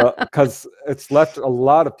 but because it's left a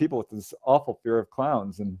lot of people with this awful fear of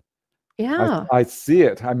clowns. And I see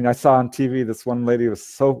it. I mean, I saw on TV this one lady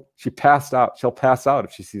she passed out. She'll pass out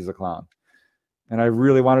if she sees a clown. And I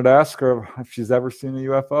really wanted to ask her if she's ever seen a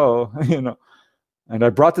UFO, And I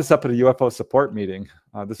brought this up at a UFO support meeting.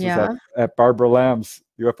 This was at Barbara Lamb's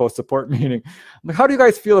UFO support meeting. I'm like, how do you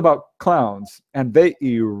guys feel about clowns? And they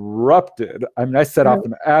erupted. I mean, I set off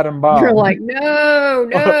an atom bomb. You're like, no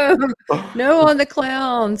on the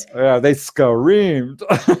clowns. Yeah, they screamed.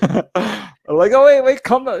 Like, oh, wait,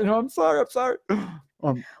 come on. I'm sorry. So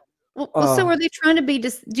are they trying to be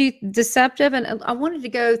deceptive? And I wanted to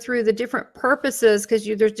go through the different purposes, because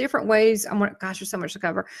there's different ways. Gosh, there's so much to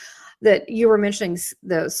cover. That you were mentioning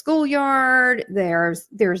the schoolyard, there's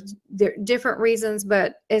different reasons,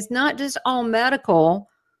 but it's not just all medical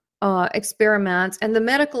experiments. And the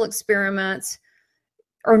medical experiments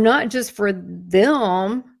are not just for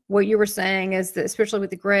them. What you were saying is that, especially with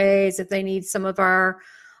the Greys, if they need some of our,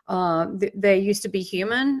 they used to be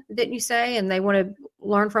human, didn't you say? And they want to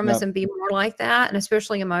learn from us and be more like that, and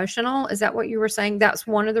especially emotional. Is that what you were saying? That's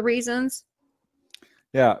one of the reasons?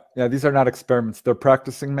 Yeah, yeah, these are not experiments. They're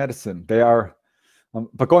practicing medicine. They are,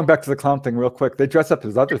 but going back to the clown thing real quick, they dress up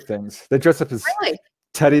as other things. They dress up as Really?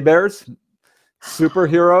 teddy bears,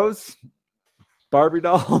 superheroes, Barbie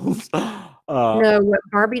dolls, No, what,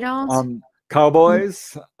 Barbie dolls?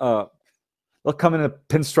 cowboys. They'll come in a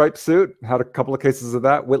pinstripe suit. Had a couple of cases of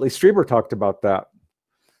that. Whitley Strieber talked about that.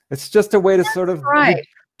 It's just a way to sort of Right.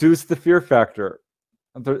 reduce the fear factor.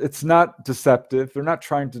 It's not deceptive. They're not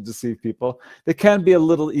trying to deceive people. They can be a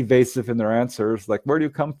little evasive in their answers, like, where do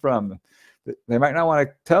you come from? They might not want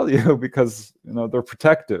to tell you because, you know, they're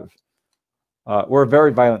protective. We're a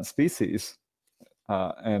very violent species,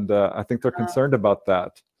 and I think they're concerned about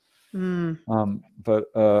that. But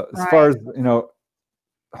as far as, you know,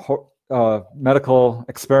 medical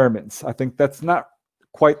experiments, I think that's not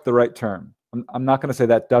quite the right term. I'm not going to say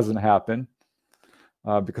that doesn't happen,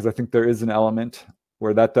 because I think there is an element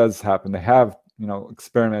where that does happen. They have, you know,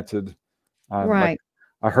 experimented on, like,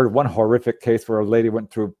 I heard one horrific case where a lady went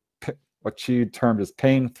through what she termed as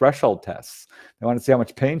pain threshold tests. They wanted to see how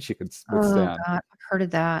much pain she could withstand. Oh God, I've heard of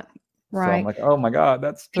that. Right. So I'm like, oh my God,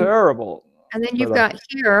 that's terrible. And then you've got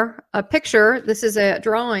here a picture. This is a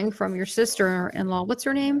drawing from your sister-in-law. What's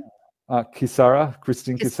her name?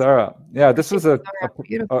 Christine Kisara. Yeah, this was a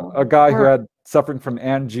guy who had suffering from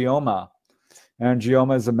angioma.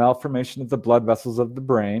 Angioma is a malformation of the blood vessels of the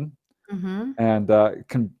brain, and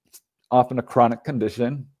often a chronic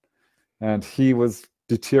condition. And he was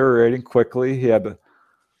deteriorating quickly. He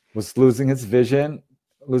was losing his vision,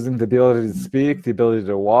 losing the ability to speak, the ability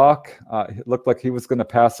to walk. It looked like he was going to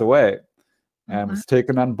pass away, and was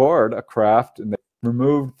taken on board a craft, and they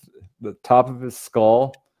removed the top of his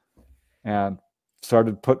skull and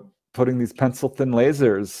started putting these pencil thin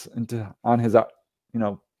lasers on his, you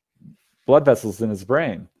know, blood vessels in his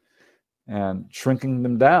brain and shrinking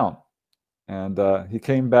them down. And he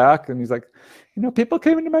came back and he's like, you know, people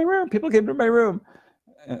came into my room. People came into my room.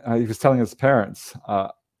 He was telling his parents,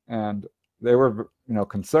 and they were, you know,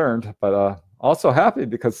 concerned, but also happy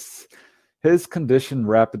because his condition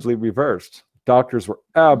rapidly reversed. Doctors were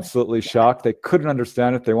absolutely shocked. They couldn't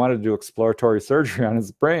understand it. They wanted to do exploratory surgery on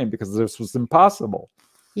his brain because this was impossible.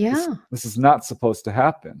 Yeah. This is not supposed to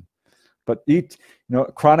happen. But you know,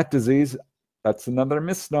 chronic disease, that's another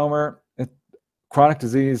misnomer. Chronic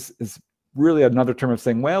disease is really another term of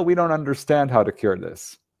saying, well, we don't understand how to cure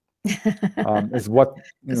this. Is what,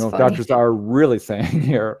 you know, doctors are really saying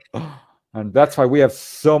here. And that's why we have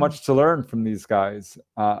so much to learn from these guys.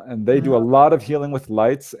 And they do a lot of healing with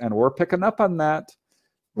lights, and we're picking up on that.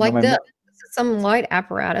 Like this, some light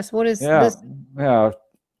apparatus. What is this? Yeah,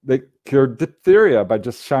 they cured diphtheria by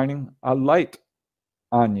just shining a light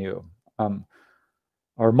on you.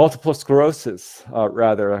 Or multiple sclerosis,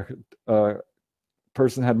 rather. A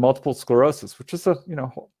person had multiple sclerosis, which is a, you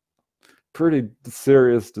know, pretty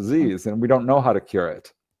serious disease, and we don't know how to cure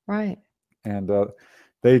it. Right. And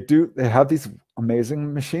they have these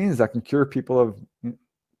amazing machines that can cure people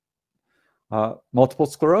of multiple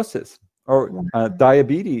sclerosis or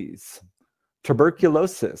diabetes,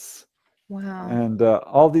 tuberculosis. Wow. And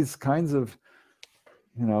all these kinds of,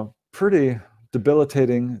 you know, pretty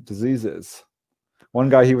debilitating diseases. One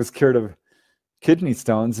guy, he was cured of kidney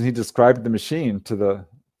stones, and he described the machine to the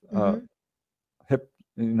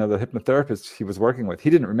the hypnotherapist he was working with. He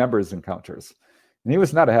didn't remember his encounters, and he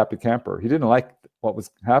was not a happy camper. He didn't like what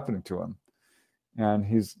was happening to him, and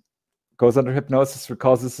goes under hypnosis,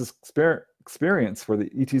 recalls this experience where the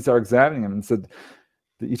ETs are examining him, and said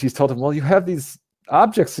the ETs told him, well, you have these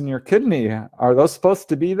objects in your kidney. Are those supposed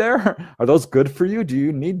to be there? Are those good for you? Do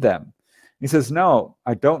you need them? He says, no,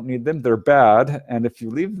 I don't need them. They're bad. And if you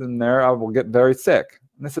leave them there, I will get very sick.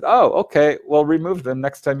 And they said, oh, okay, well, remove them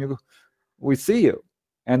next time we see you.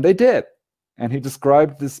 And they did. And he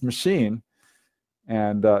described this machine,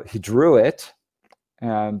 and he drew it.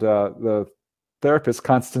 And the therapist,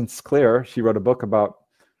 Constance Clear, she wrote a book about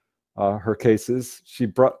her cases. She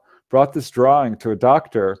brought this drawing to a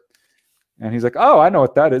doctor, and he's like, oh, I know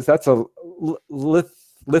what that is. That's a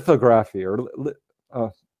lithography, or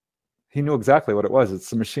he knew exactly what it was.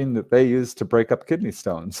 It's a machine that they use to break up kidney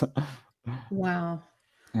stones. Wow.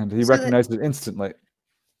 And he recognized it instantly.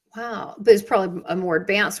 Wow. But it's probably a more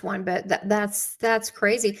advanced one, but that's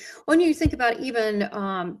crazy. When you think about even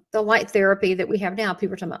the light therapy that we have now,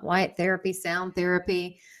 people are talking about light therapy, sound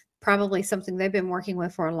therapy, probably something they've been working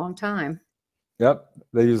with for a long time. Yep.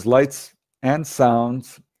 They use lights and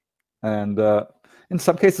sounds, and in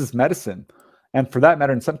some cases, medicine. And for that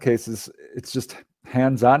matter, in some cases, it's just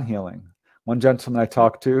hands-on healing. One gentleman I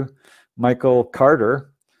talked to, Michael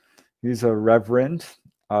Carter, he's a reverend,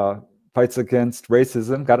 fights against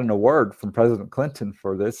racism, got an award from President Clinton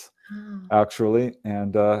for this, Oh, actually,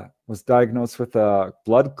 and was diagnosed with a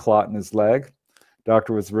blood clot in his leg.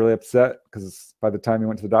 Doctor was really upset because by the time he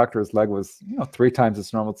went to the doctor, his leg was 3 times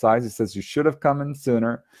its normal size. He says, you should have come in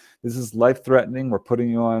sooner. This is life-threatening. We're putting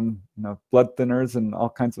you on blood thinners and all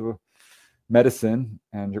kinds of medicine,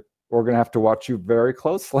 and we're going to have to watch you very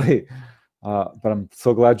closely. But I'm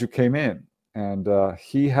so glad you came in. And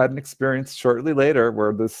he had an experience shortly later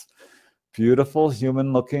where this beautiful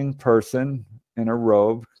human-looking person in a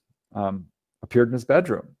robe appeared in his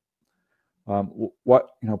bedroom.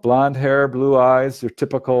 Blonde hair, blue eyes, your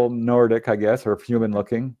typical Nordic, I guess, or human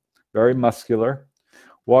looking, very muscular,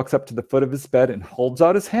 walks up to the foot of his bed and holds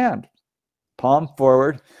out his hand, palm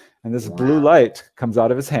forward, and this blue light comes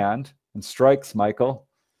out of his hand and strikes Michael.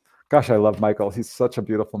 Gosh, I love Michael. He's such a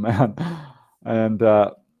beautiful man. And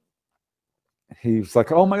he's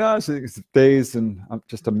like, oh my gosh, he's dazed and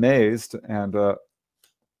just amazed, and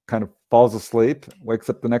kind of falls asleep, wakes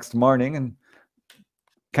up the next morning, and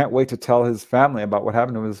can't wait to tell his family about what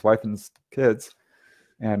happened to his wife and his kids,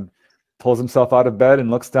 and pulls himself out of bed and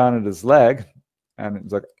looks down at his leg, and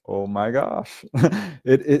it's like, oh my gosh.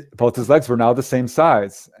 Both his legs were now the same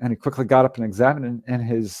size, and he quickly got up and examined, and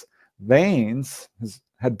his veins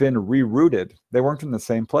had been rerouted. They weren't in the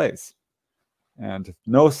same place, and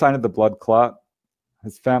no sign of the blood clot.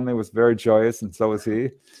 His family was very joyous, and so was he.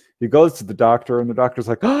 He goes to the doctor, and the doctor's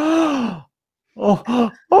like, oh,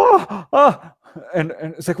 and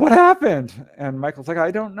it's like, what happened? And Michael's like, I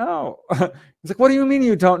don't know. He's like, what do you mean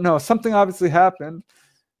you don't know? Something obviously happened.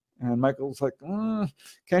 And Michael's like,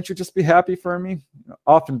 can't you just be happy for me?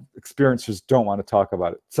 Often experiencers don't want to talk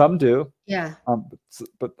about it. Some do. yeah.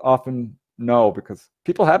 But often no, because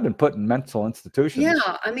people have been put in mental institutions.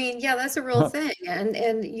 Yeah, I mean, yeah, that's a real thing,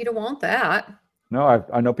 and you don't want that. No,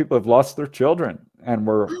 I know people have lost their children and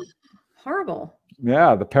were horrible.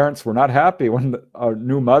 Yeah, the parents were not happy when a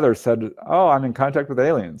new mother said, oh, I'm in contact with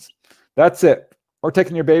aliens. That's it. We're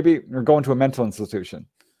taking your baby. You're going to a mental institution.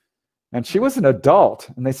 And she was an adult,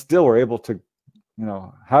 and they still were able to,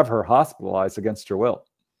 have her hospitalized against her will.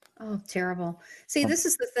 Oh, terrible. See, this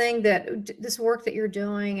is the thing, that this work that you're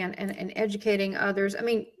doing and educating others. I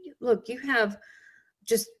mean, look, you have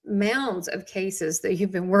just mounds of cases that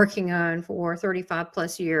you've been working on for 35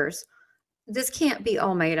 plus years. This can't be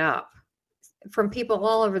all made up. From people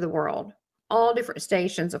all over the world, all different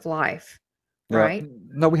stations of life, right?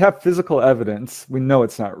 No, we have physical evidence. We know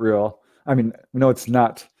it's not real. I mean, we know it's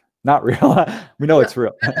not real. We know it's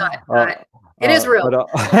real. It is real.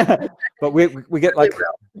 But we get like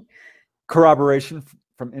corroboration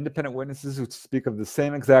from independent witnesses who speak of the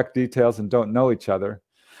same exact details and don't know each other.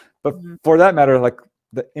 But for that matter, like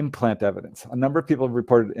the implant evidence, a number of people have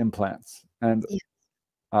reported implants. And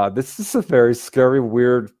this is a very scary,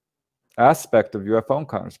 weird aspect of UFO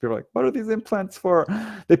encounters. People are like, what are these implants for?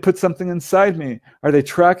 They put something inside me. Are they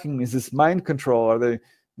tracking me? Is this mind control? Are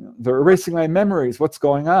they're erasing my memories? What's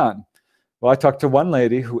going on? Well, I talked to one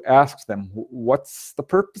lady who asked them, what's the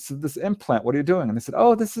purpose of this implant? What are you doing? And they said,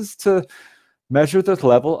 oh, this is to measure the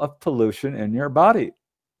level of pollution in your body.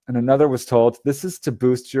 And another was told, this is to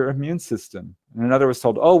boost your immune system. And another was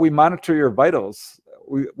told, oh, we monitor your vitals.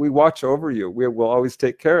 We watch over you. We will always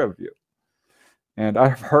take care of you. And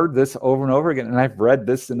I've heard this over and over again, and I've read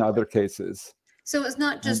this in other cases. So it's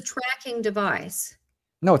not just tracking device.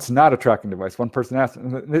 No, it's not a tracking device. One person asked,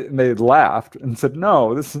 and they laughed and said,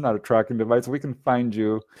 no, this is not a tracking device. We can find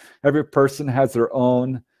you. Every person has their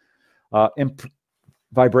own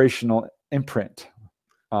vibrational imprint,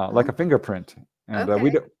 like a fingerprint. And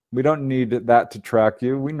we don't need that to track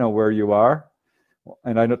you. We know where you are.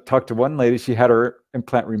 And I talked to one lady. She had her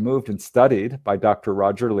implant removed and studied by Dr.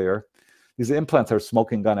 Roger Lear. These implants are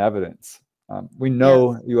smoking gun evidence. We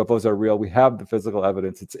know UFOs are real. We have the physical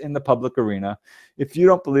evidence. It's in the public arena. If you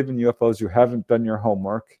don't believe in UFOs, you haven't done your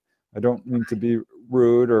homework. I don't mean to be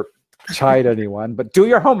rude or chide anyone, but do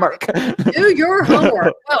your homework. Do your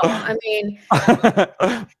homework. Well, I mean,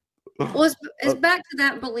 it's back to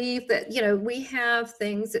that belief that, we have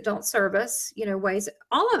things that don't serve us, ways,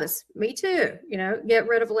 all of us, me too, get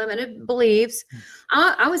rid of limited beliefs.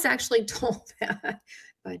 I was actually told that.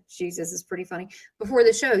 But Jesus, is pretty funny. Before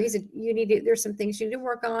the show, he said, there's some things you need to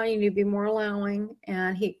work on. You need to be more allowing.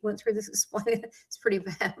 And he went through this, explaining it's pretty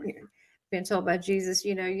bad when you're being told by Jesus,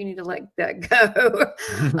 you need to let that go.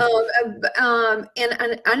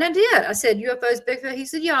 And I did. I said, UFOs, Bigfoot. He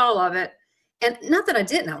said, yeah, all of it. And not that I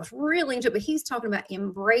didn't. I was really into it. But he's talking about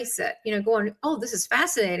embrace it. Going, oh, this is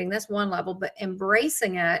fascinating. That's one level. But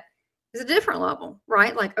embracing it It's a different level,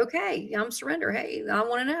 right? Like, okay, I'm surrender. Hey, I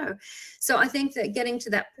want to know. So I think that getting to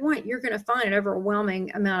that point, you're going to find an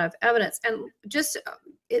overwhelming amount of evidence, and just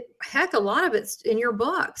heck, a lot of it's in your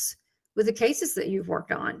books with the cases that you've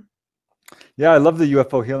worked on. Yeah, I love the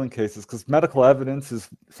UFO healing cases because medical evidence is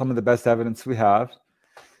some of the best evidence we have.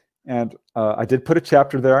 And I did put a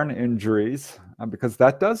chapter there on injuries because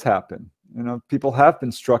that does happen. You know, people have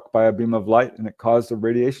been struck by a beam of light and it caused a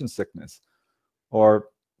radiation sickness, or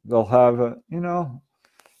they'll have,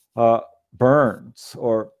 burns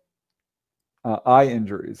or eye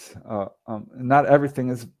injuries. Not everything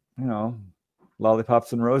is,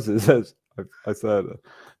 lollipops and roses, as I said.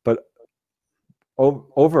 But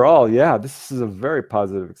overall, yeah, this is a very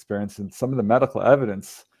positive experience. And some of the medical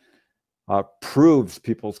evidence proves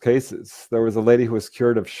people's cases. There was a lady who was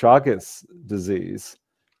cured of Chagas disease.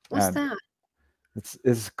 What's that?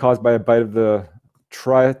 It's caused by a bite of the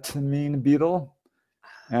triatamine beetle,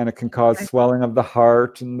 and it can cause swelling of the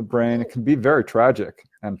heart and the brain. It can be very tragic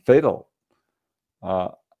and fatal,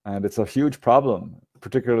 and it's a huge problem,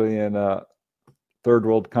 particularly in third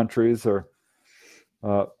world countries or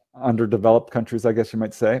underdeveloped countries, I guess you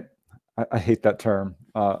might say. I hate that term,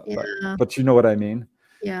 but you know what I mean.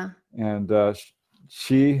 Yeah. And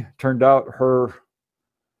she turned out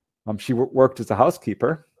she worked as a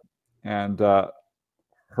housekeeper, and the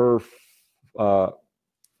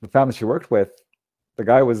family she worked with, the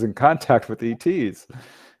guy was in contact with ETs,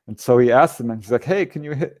 and so he asked them, and he's like, "Hey, can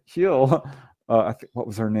you heal?" I think, what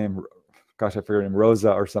was her name? Gosh, I forget her name,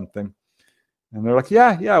 Rosa or something. And they're like,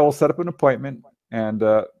 "Yeah, we'll set up an appointment." And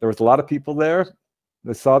there was a lot of people there.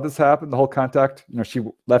 They saw this happen. The whole contact. She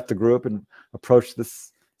left the group and approached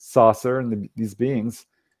this saucer and these beings,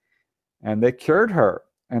 and they cured her.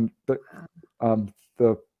 And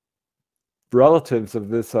the relatives of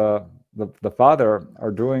this, the father,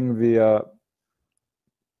 are doing the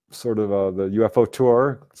sort of the UFO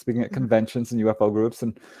tour, speaking at conventions and UFO groups,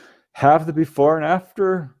 and have the before and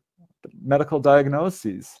after medical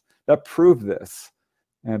diagnoses that prove this.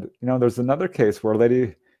 And there's another case where a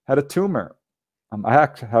lady had a tumor. I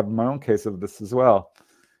actually have my own case of this as well,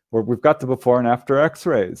 where we've got the before and after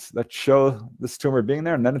x-rays that show this tumor being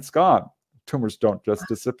there, and then it's gone. Tumors don't just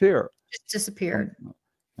disappear. Just disappeared.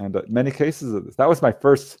 And many cases of this. That was my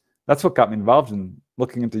first, that's what got me involved in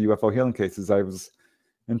looking into UFO healing cases. I was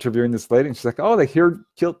interviewing this lady, and she's like, "Oh, they cured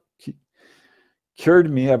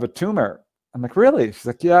me of a tumor." I'm like, "Really?" She's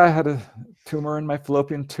like, "Yeah, I had a tumor in my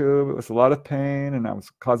fallopian tube. It was a lot of pain, and it was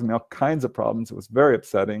causing me all kinds of problems. It was very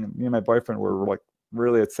upsetting. Me and my boyfriend were like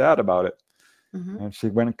really sad about it." And she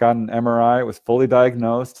went and got an MRI. It was fully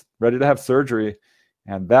diagnosed, ready to have surgery.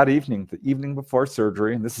 And that evening, the evening before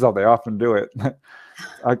surgery, and this is how they often do it,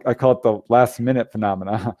 I call it the last minute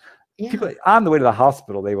phenomena. Yeah. People on the way to the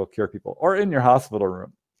hospital, they will cure people, or in your hospital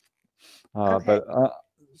room. But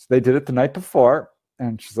they did it the night before,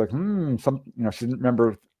 and she's like, she didn't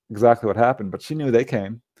remember exactly what happened, but she knew they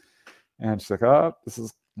came. And she's like, "Oh, this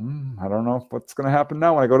is, I don't know what's going to happen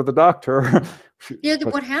now when I go to the doctor."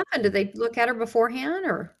 What happened? Did they look at her beforehand,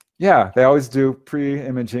 or? Yeah, they always do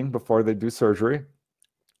pre-imaging before they do surgery.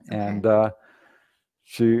 Okay. And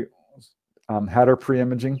she had her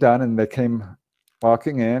pre-imaging done, and they came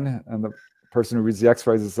walking in, and the person who reads the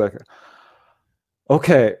x-rays is like,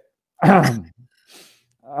 "Okay,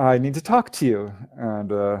 I need to talk to you."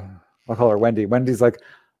 And I'll call her Wendy. Wendy's like,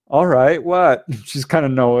 "All right, what?" She's kind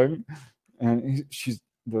of knowing. And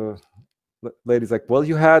the lady's like, "Well,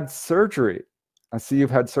 you had surgery. I see you've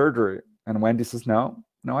had surgery." And Wendy says, No,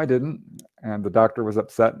 I didn't." And the doctor was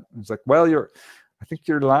upset. He's like, "Well, I think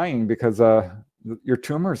you're lying because your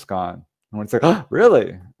tumor's gone." And Wendy's like, "Oh,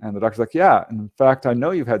 really?" And the doctor's like, "Yeah. And in fact, I know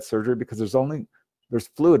you've had surgery because there's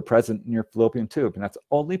fluid present in your fallopian tube, and that's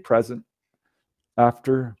only present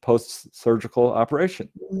after post-surgical operation."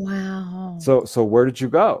 Wow. So where did you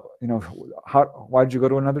go? Why did you go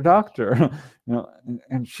to another doctor?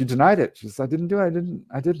 And she denied it. She said, "I didn't do it.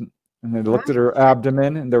 I didn't." And they looked at her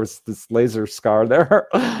abdomen, and there was this laser scar there.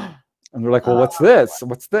 And they're like, "Well, what's this?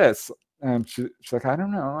 What's this?" And she's like, I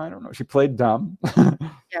don't know. She played dumb.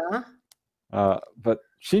 Yeah. But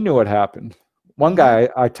she knew what happened. One guy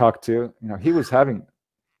I talked to, he was having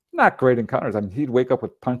not great encounters. I mean, he'd wake up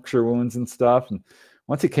with puncture wounds and stuff. And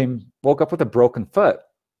once he woke up with a broken foot.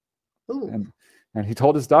 Ooh. And he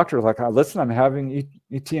told his doctor, like, "Listen, I'm having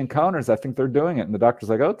ET encounters. I think they're doing it." And the doctor's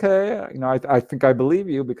like, "Okay, I think I believe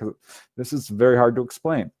you because this is very hard to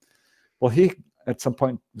explain." Well, he at some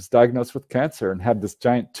point was diagnosed with cancer and had this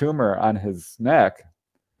giant tumor on his neck,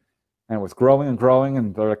 and it was growing and growing.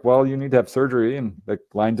 And they're like, "Well, you need to have surgery." And they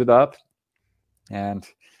lined it up, and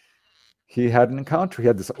he had an encounter. He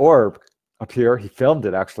had this orb appear. He filmed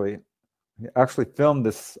it actually, He actually filmed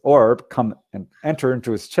this orb come and enter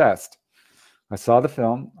into his chest. I saw the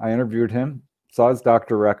film. I interviewed him, saw his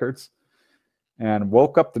doctor records, and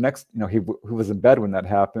woke up the next, he was in bed when that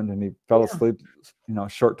happened, and he fell asleep, a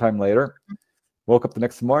short time later. Woke up the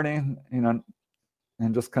next morning, and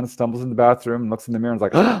just kind of stumbles in the bathroom and looks in the mirror and is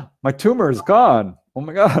like, oh, my tumor is gone. Oh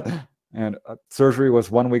my God. And surgery was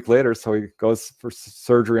 1 week later. So he goes for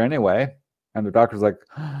surgery anyway. And the doctor's like,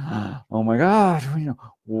 oh my God,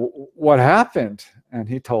 what happened? And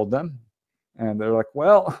he told them. And they're like,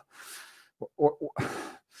 well,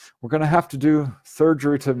 we're going to have to do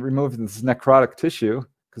surgery to remove this necrotic tissue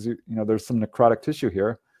because, there's some necrotic tissue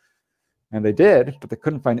here. And they did, but they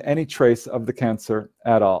couldn't find any trace of the cancer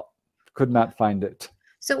at all. Could not find it.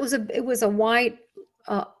 So it was a white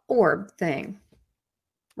orb thing,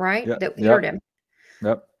 right? Yep. That hurt him.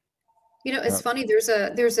 Yep. It's funny. There's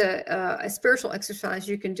a spiritual exercise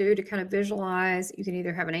you can do to kind of visualize. You can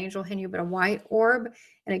either have an angel hand you, but a white orb,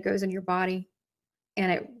 and it goes in your body,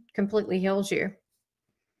 and it completely heals you.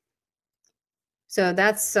 So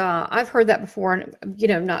that's I've heard that before, and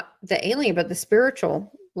not the alien, but the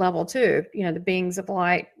spiritual level too. The beings of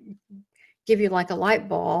light give you like a light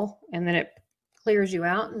ball, and then it clears you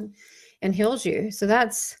out and heals you. So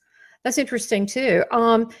that's interesting too.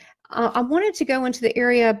 I wanted to go into the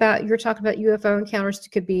area about, you're talking about UFO encounters.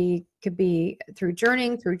 Could be through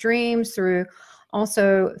journeying, through dreams, through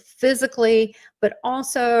also physically, but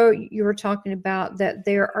also you were talking about that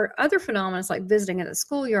there are other phenomena like visiting at the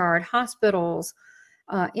schoolyard, hospitals,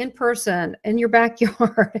 in person, in your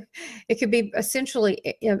backyard. It could be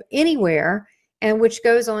essentially anywhere. And which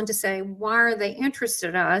goes on to say, why are they interested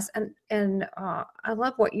in us? And I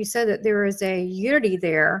love what you said, that there is a unity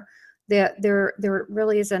there, that there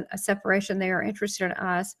really isn't a separation. They are interested in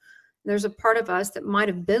us. There's a part of us that might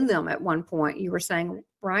have been them at one point. You were saying,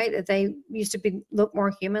 right, that they used to look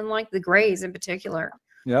more human, like the Greys in particular.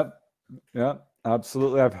 Yep,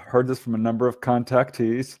 absolutely. I've heard this from a number of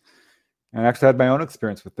contactees. And I actually had my own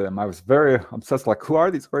experience with them. I was very obsessed, like, who are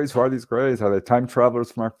these Greys? Who are these Greys? Are they time travelers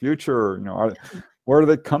from our future? Where do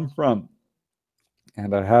they come from?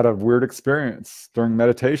 And I had a weird experience during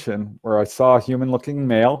meditation where I saw a human-looking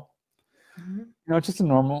male, just a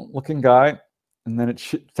normal-looking guy. And then it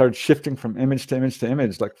started shifting from image to image to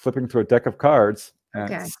image, like flipping through a deck of cards,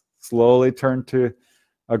 and slowly turned to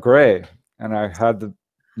a Gray. And I had the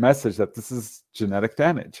message that this is genetic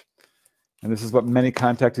damage. And this is what many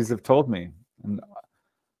contactees have told me. And,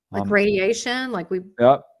 like radiation,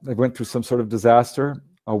 they went through some sort of disaster,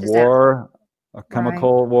 war, a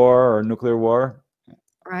chemical war or nuclear war.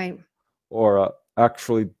 Right. Or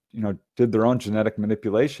actually, did their own genetic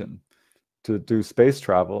manipulation to do space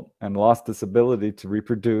travel and lost this ability to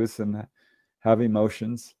reproduce and have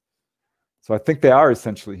emotions. So I think they are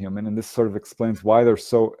essentially human. And this sort of explains why they're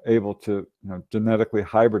so able to genetically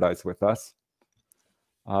hybridize with us.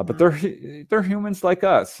 But they're humans like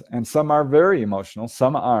us, and some are very emotional,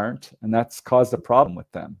 some aren't, and that's caused a problem with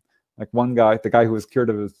them. Like one guy, the guy who was cured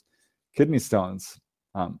of his kidney stones,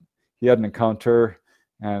 he had an encounter,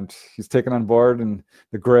 and he's taken on board, and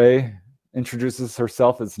the Gray introduces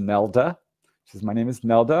herself as Nelda. She says, my name is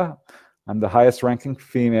Nelda. I'm the highest ranking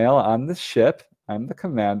female on the ship. I'm the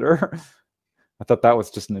commander. I thought that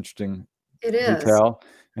was just an interesting detail.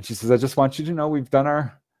 And she says, I just want you to know we've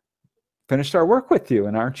finished our work with you,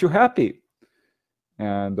 and aren't you happy?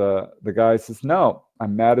 And the guy says, no,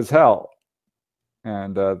 I'm mad as hell.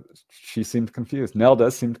 And she seemed confused. Nelda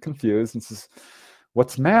seemed confused and says,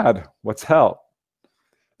 what's mad? What's hell?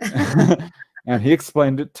 And he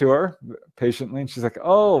explained it to her patiently, and she's like,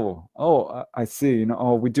 oh, I see.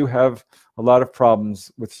 We do have a lot of problems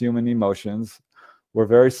with human emotions. We're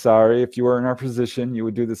very sorry. If you were in our position, you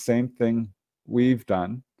would do the same thing we've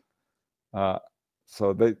done.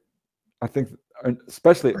 So I think,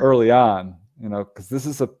 especially early on, because this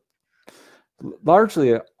is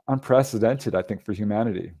largely unprecedented, I think, for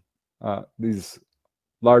humanity, these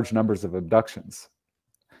large numbers of abductions.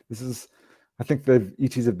 I think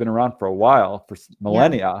ETs have been around for a while, for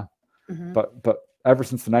millennia, but ever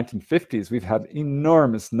since the 1950s, we've had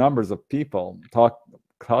enormous numbers of people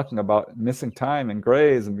talking about missing time and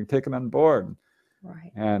Greys and being taken on board.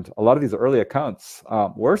 Right. And a lot of these early accounts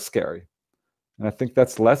were scary. And I think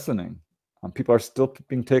that's lessening. People are still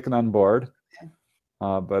being taken on board,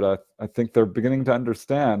 but I think they're beginning to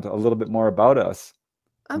understand a little bit more about us.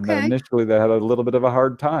 And that initially they had a little bit of a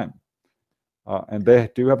hard time. And they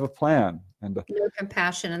do have a plan. And no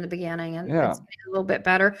compassion in the beginning, and it's a little bit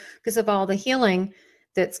better because of all the healing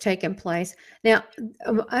that's taken place. Now,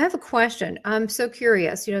 I have a question. I'm so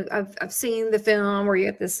curious. I've seen the film where you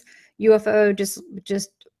get this UFO just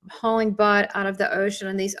hauling butt out of the ocean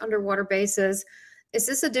and these underwater bases. Is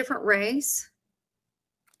this a different race?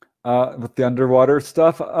 With the underwater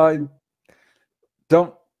stuff, I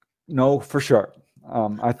don't know for sure.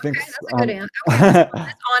 I think okay, that's a good answer. Okay,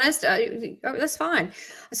 that's honest. That's fine.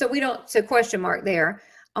 So we don't. So question mark there,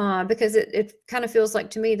 because it kind of feels like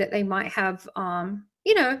to me that they might have,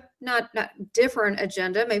 you know, not different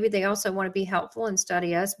agenda. Maybe they also want to be helpful and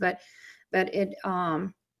study us, but it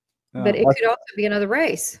but it could also be another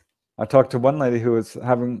race. I talked to one lady who was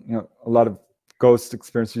having, you know, a lot of ghost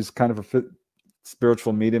experience. She's kind of a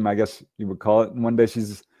spiritual medium, I guess you would call it. And one day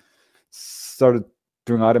she's started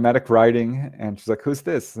doing automatic writing, and she's like, "Who's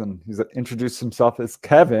this?" And he's introduced himself as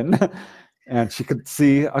Kevin, and she could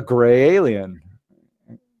see a gray alien,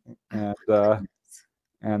 and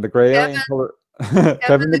the gray alien told her,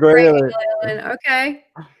 Kevin the gray alien. Okay.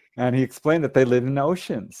 And he explained that they live in the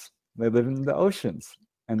oceans. They live in the oceans,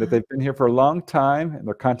 and that they've been here for a long time, and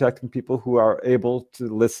they're contacting people who are able to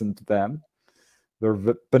listen to them.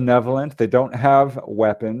 They're benevolent. They don't have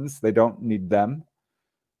weapons. They don't need them.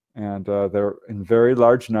 And they're in very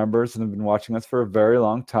large numbers and have been watching us for a very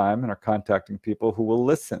long time and are contacting people who will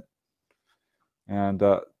listen. And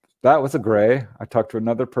that was a gray. I talked to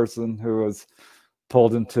another person who was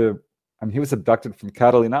pulled into, I mean, he was abducted from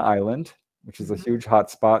Catalina Island, which is a huge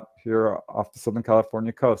hotspot here off the Southern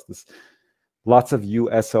California coast. There's lots of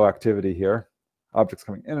USO activity here, objects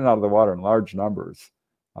coming in and out of the water in large numbers.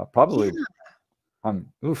 Probably one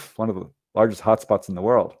of the largest hotspots in the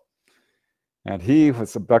world. And he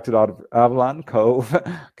was abducted out of Avalon Cove,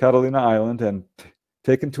 Catalina Island, and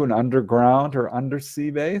taken to an underground or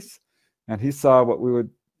undersea base. And he saw what we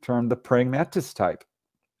would term the praying mantis type.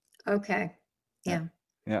 Okay. Yeah.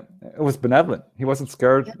 Yeah. It was benevolent. He wasn't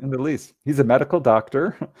scared in the least. He's a medical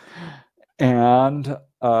doctor. And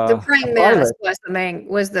the praying mantis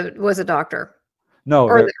was a doctor. No,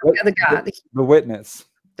 or the guy. The witness.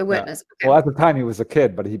 The witness. Yeah. Okay. Well, at the time he was a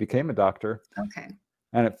kid, but he became a doctor. Okay.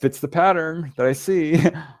 And it fits the pattern that I see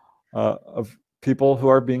of people who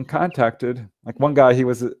are being contacted. Like one guy, he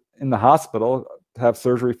was in the hospital to have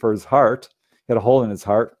surgery for his heart. He had a hole in his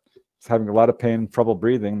heart. He's having a lot of pain, trouble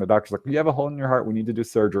breathing. The doctor's like, "You have a hole in your heart. We need to do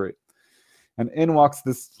surgery." And in walks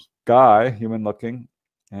this guy, human looking,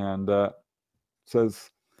 and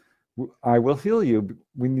says, "I will heal you.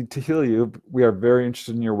 We need to heal you. We are very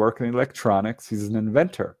interested in your work in electronics." He's an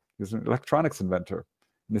inventor. He's an electronics inventor.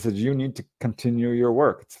 And they said, "You need to continue your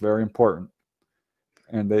work. It's very important."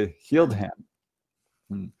 And they healed him.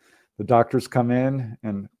 And the doctors come in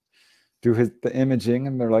and do the imaging,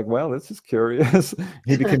 and they're like, "Well, this is curious."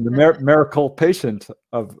 He became the miracle patient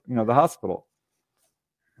of the hospital.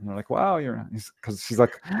 And they're like, "Wow, because she's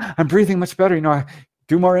like, I'm breathing much better. I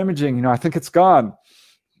do more imaging. I think it's gone.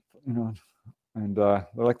 And they're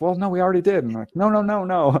like, "Well, no, we already did." And I'm like,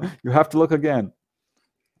 no, you have to look again.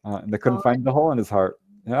 And they couldn't find the hole in his heart.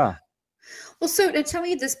 Yeah. Well, so to tell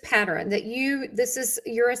me this pattern that this is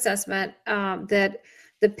your assessment, that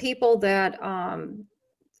the people that,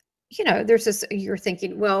 there's this, you're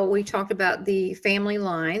thinking, well, we talked about the family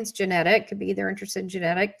lines, genetic, could be they're interested in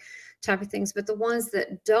genetic type of things, but the ones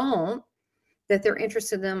that don't, that they're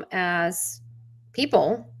interested in them as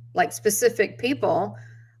people, like specific people,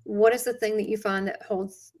 what is the thing that you find that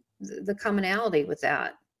holds the commonality with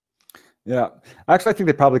that? Yeah, actually, I think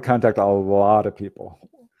they probably contact a lot of people.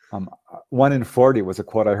 1 in 40 was a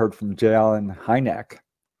quote I heard from J. Allen Hynek,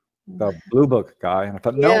 the Blue Book guy. And I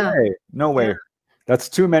thought, no way. That's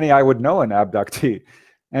too many I would know an abductee.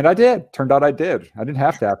 And I did. Turned out I did. I didn't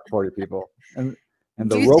have to ask 40 people. And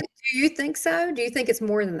do you think so? Do you think it's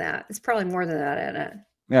more than that? It's probably more than that, isn't it?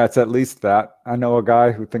 Yeah, it's at least that. I know a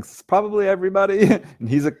guy who thinks it's probably everybody, and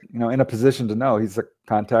he's in a position to know he's a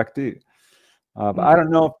contactee. But I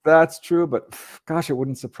don't know if that's true, but gosh, it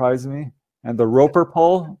wouldn't surprise me. And the Roper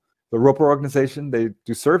poll, the Roper organization, they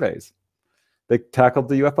do surveys. They tackled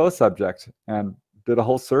the UFO subject and did a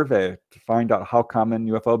whole survey to find out how common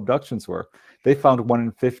UFO abductions were. They found 1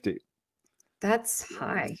 in 50. That's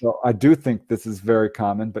high. So I do think this is very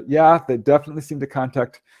common. But yeah, they definitely seem to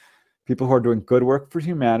contact people who are doing good work for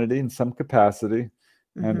humanity in some capacity.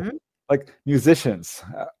 And like musicians,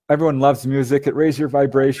 everyone loves music. It raises your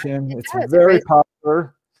vibration. It's very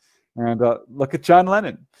popular. And look at John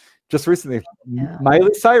Lennon. Just recently,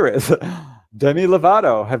 Miley Cyrus, Demi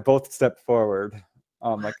Lovato have both stepped forward.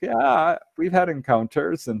 Like, yeah, we've had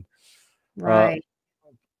encounters, and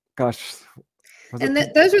gosh. And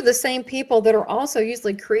those are the same people that are also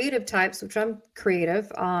usually creative types, which I'm creative,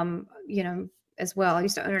 as well. I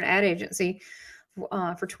used to own an ad agency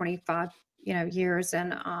for 25, years,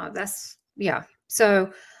 and that's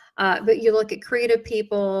So, but you look at creative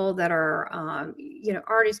people that are, you know,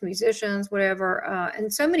 artists, musicians, whatever,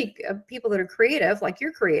 and so many people that are creative, like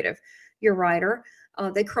you're creative, you're a writer.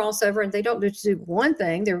 They cross over and they don't just do one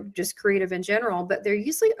thing. They're just creative in general, but they're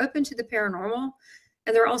usually open to the paranormal,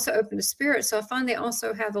 and they're also open to spirit. So I find they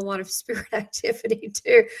also have a lot of spirit activity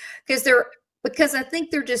too, because I think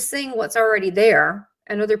they're just seeing what's already there,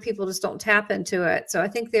 and other people just don't tap into it. So I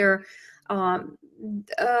think they're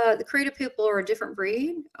the creative people are a different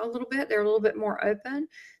breed a little bit. They're a little bit more open.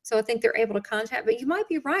 So I think they're able to contact, but you might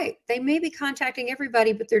be right. They may be contacting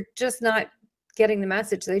everybody, but they're just not getting the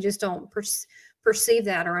message. They just don't perceive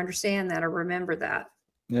that or understand that or remember that.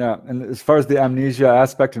 Yeah. And as far as the amnesia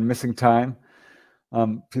aspect and missing time,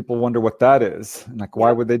 people wonder what that is. And like,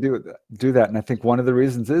 why would they do that? And I think one of the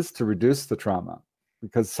reasons is to reduce the trauma,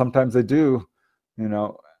 because sometimes they do, you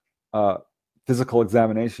know, physical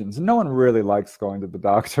examinations. No one really likes going to the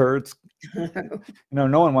doctor. It's, you know,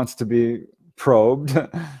 no one wants to be probed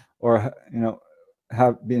or, you know,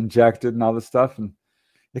 be injected and all this stuff. And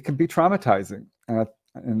it can be traumatizing. And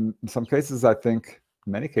in some cases, I think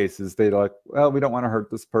in many cases, they're like, well, we don't want to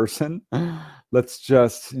hurt this person. Let's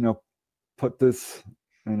just, you know, put this,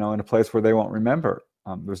 you know, in a place where they won't remember.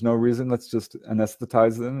 There's no reason. Let's just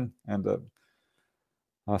anesthetize them, and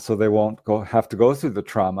so they won't have to go through the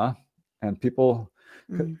trauma. And people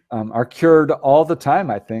are cured all the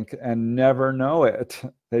time, I think, and never know it.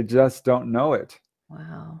 They just don't know it.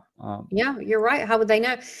 Wow. Yeah, you're right. How would they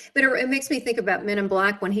know? But it makes me think about Men in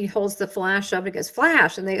Black when he holds the flash up and it goes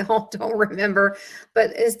flash, and they all don't remember,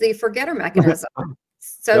 but is the forgetter mechanism.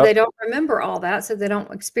 So they don't remember all that, so they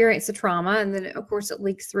don't experience the trauma. And then, of course, it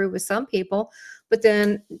leaks through with some people. But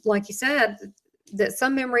then, like you said, that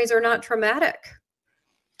some memories are not traumatic.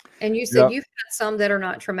 And you said you've had some that are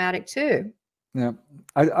not traumatic too. Yeah,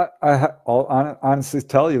 I'll honestly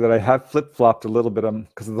tell you that I have flip-flopped a little bit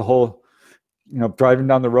because of the whole, you know, driving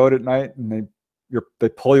down the road at night and they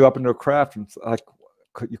pull you up into a craft, and it's like,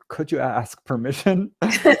 could you ask permission?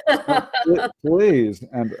 Please.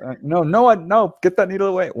 And no, get that needle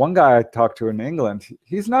away. One guy I talked to in England,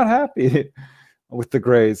 he's not happy with the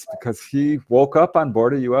grays because he woke up on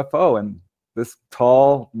board a UFO, and this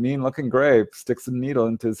tall, mean-looking gray sticks a needle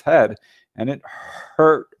into his head, and it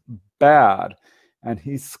hurt bad. And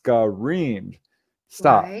he screamed,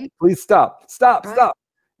 "Stop! Right. Please stop! Stop! Right. Stop!"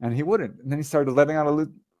 And he wouldn't. And then he started letting out a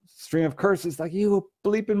stream of curses, like, "You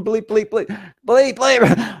bleeping bleep bleep bleep bleep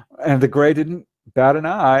bleep!" And the gray didn't bat an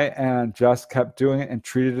eye and just kept doing it and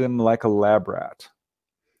treated him like a lab rat.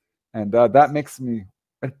 And that makes me.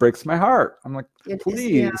 It breaks my heart. I'm like,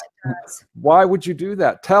 please, why would you do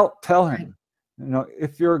that? Tell him. Right. You know,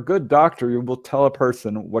 if you're a good doctor, you will tell a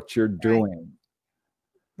person what you're doing.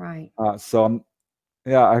 Right. So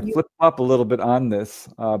I flip up a little bit on this,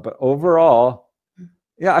 but overall,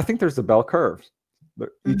 I think there's a bell curve. The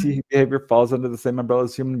ET behavior falls under the same umbrella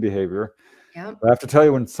as human behavior. Yeah. I have to tell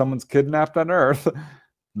you, when someone's kidnapped on Earth,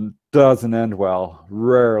 doesn't end well.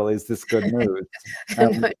 Rarely is this good news.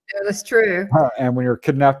 That's true. And when you're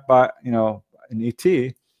kidnapped by, you know, an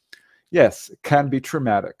ET, yes, it can be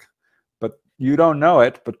traumatic, but you don't know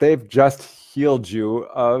it. But they've just healed you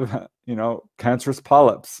of, you know, cancerous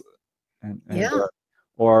polyps,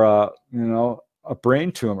 or you know, a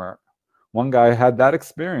brain tumor. One guy had that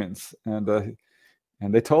experience, and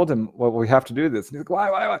they told him, "Well, we have to do this." And he's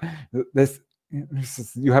like, "Why? This." He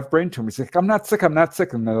says, "You have brain tumors." He's like, "I'm not sick. I'm not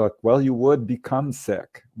sick." And they're like, "Well, you would become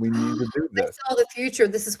sick. We need to do this." They saw the future.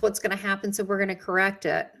 This is what's going to happen, so we're going to correct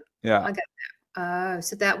it. Yeah. I got that.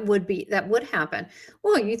 So that would happen.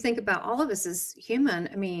 Well, you think about all of us as human.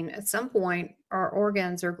 I mean, at some point, our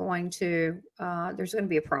organs are going to. There's going to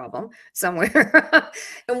be a problem somewhere.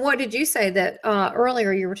 And what did you say that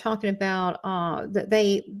earlier? You were talking about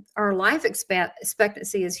that our life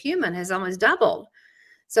expectancy as human has almost doubled.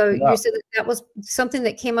 So you said that was something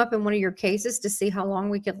that came up in one of your cases to see how long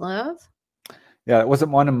we could live? Yeah, it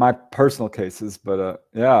wasn't one of my personal cases, but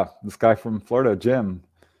this guy from Florida, Jim,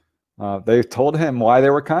 they told him why they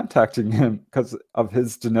were contacting him, because of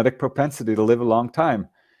his genetic propensity to live a long time.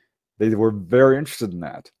 They were very interested in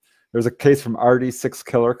that. There's a case from RD6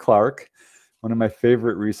 Killer Clark, one of my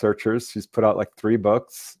favorite researchers. She's put out like 3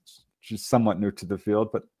 books. She's somewhat new to the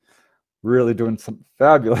field, but really doing some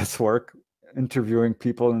fabulous work, interviewing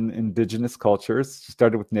people in indigenous cultures. She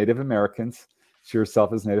started with Native Americans. She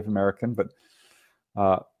herself is Native American, but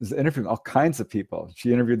was interviewing all kinds of people.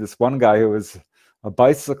 She interviewed this one guy who was a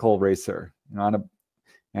bicycle racer, you know,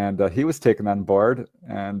 and he was taken on board,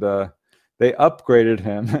 and they upgraded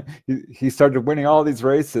him. He started winning all these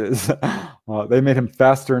races. They made him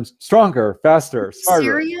faster and stronger, faster, smarter.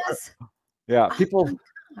 Serious? Yeah, people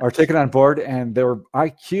are taken on board, and their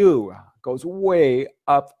IQ goes way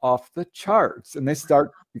up off the charts, and they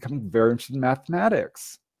start becoming very interested in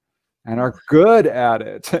mathematics and are good at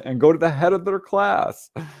it and go to the head of their class.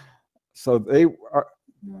 So they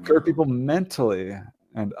cure people mentally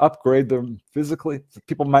and upgrade them physically.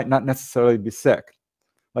 People might not necessarily be sick.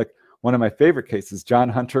 Like one of my favorite cases, John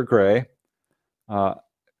Hunter Gray,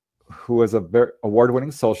 who was a very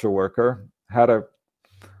award-winning social worker, had a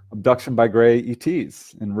abduction by gray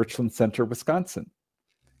ETs in Richland Center, Wisconsin.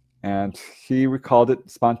 And he recalled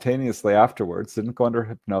it spontaneously afterwards, didn't go under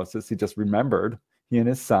hypnosis. He just remembered, he and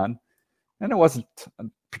his son. And it wasn't a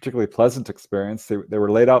particularly pleasant experience. They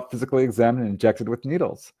were laid out, physically examined, and injected with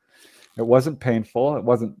needles. It wasn't painful. It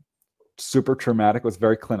wasn't super traumatic. It was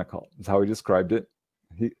very clinical, is how he described it.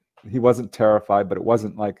 He wasn't terrified, but it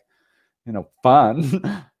wasn't like, fun.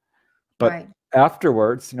 But Right.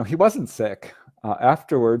 afterwards, he wasn't sick.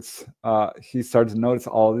 Afterwards, he started to notice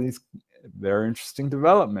all these very interesting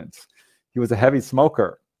developments. He was a heavy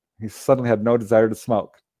smoker. He suddenly had no desire to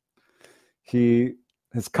smoke.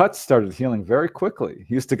 His cuts started healing very quickly.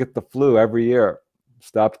 He used to get the flu every year,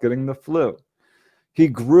 stopped getting the flu. He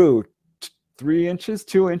grew 3 inches,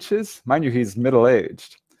 2 inches. Mind you, he's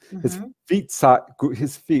middle-aged. Mm-hmm.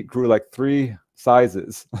 His feet grew like 3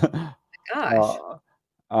 sizes. Gosh.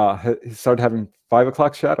 He started having 5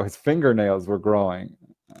 o'clock shadow. His fingernails were growing,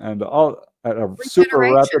 and all at a super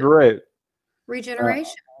rapid rate.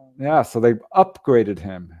 Regeneration. Yeah, so they upgraded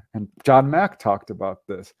him. And John Mack talked about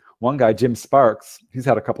this. One guy, Jim Sparks, he's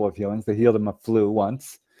had a couple of healings. They healed him of flu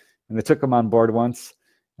once, and they took him on board once,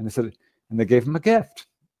 and they gave him a gift.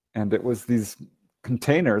 And it was these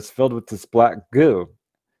containers filled with this black goo.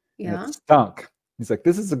 Yeah. And it stunk. He's like,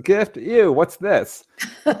 "This is a gift. Ew, what's this?"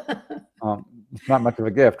 It's not much of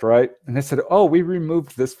a gift, right? And they said, "Oh, we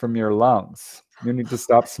removed this from your lungs. You need to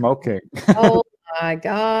stop smoking." Oh my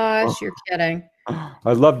gosh, you're kidding.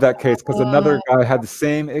 I love that case because another guy had the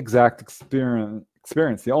same exact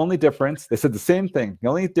experience. The only difference, they said the same thing. The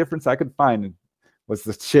only difference I could find was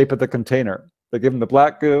the shape of the container. They gave him the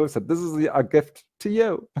black goo, said, "This is a gift to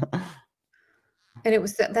you." And it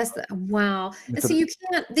was wow. And so you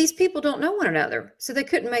can't, these people don't know one another. So they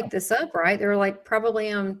couldn't make this up, right? They're like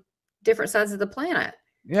probably on different sides of the planet.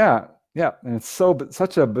 Yeah. Yeah. And it's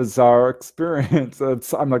such a bizarre experience.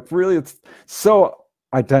 I'm like, really, it's so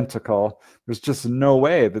identical. There's just no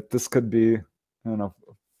way that this could be,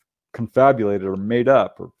 confabulated or made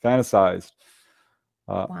up or fantasized.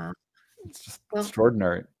 Wow. It's just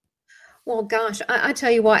extraordinary. Well, gosh, I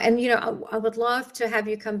tell you what, and I would love to have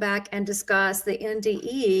you come back and discuss the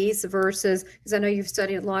NDEs versus, because I know you've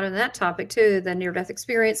studied a lot on that topic too, the near-death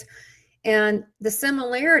experience, and the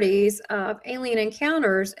similarities of alien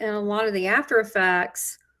encounters and a lot of the after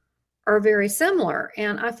effects are very similar.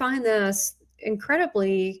 And I find this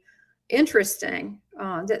incredibly interesting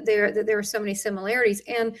that there are so many similarities.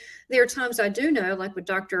 And there are times I do know, like with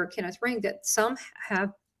Dr. Kenneth Ring, that some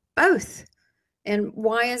have both. And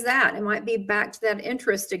why is that? It might be back to that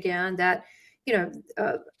interest again, that,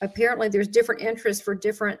 apparently there's different interests for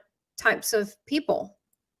different types of people,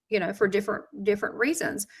 for different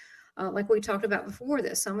reasons. Like we talked about before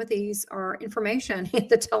this, some of these are information in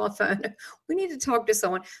the telephone. We need to talk to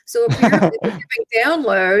someone. So apparently they're giving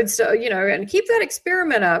downloads, so, and keep that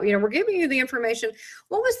experiment up. We're giving you the information.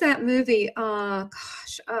 What was that movie?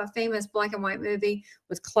 Famous black and white movie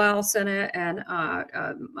with Klaus in it. And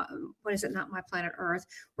what is it? Not My Planet Earth.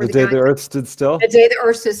 The Day the Earth Stood Still? The Day the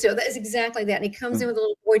Earth Stood Still. That is exactly that. And he comes in with a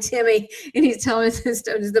little boy, Timmy, and he's telling his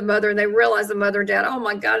the mother, and they realize the mother and dad, oh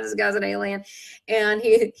my God, this guy's an alien. And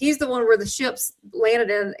he's the one where the ships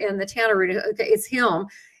landed in the town. Okay, it's him.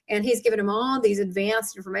 And he's giving him all these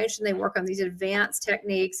advanced information. They work on these advanced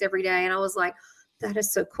techniques every day. And I was like, that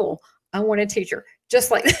is so cool. I want a teacher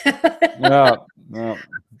just like that. Yeah.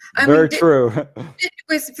 Very true. It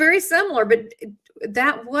was very similar, but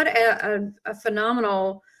what a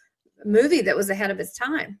phenomenal movie that was ahead of its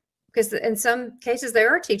time. Because in some cases, they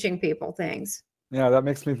are teaching people things. Yeah, that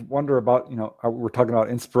makes me wonder about, we're talking about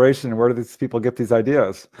inspiration and where do these people get these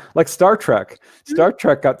ideas? Like Star Trek. Star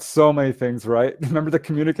Trek got so many things right. Remember the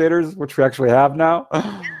communicators, which we actually have now?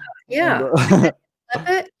 Yeah.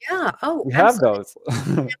 Yeah. Oh, we have those.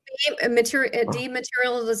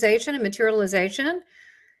 Dematerialization and materialization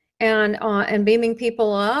and beaming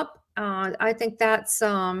people up. I think that's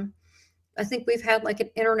I think we've had like an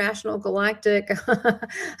international galactic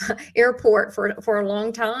airport for a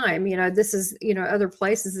long time. This is, other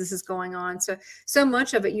places this is going on. So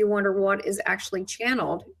much of it, you wonder what is actually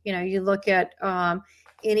channeled. You look at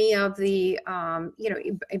any of the,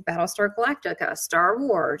 Battlestar Galactica, Star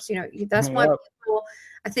Wars, that's why Yep. people,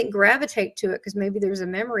 I think, gravitate to it, because maybe there's a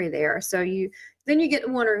memory there. So then you get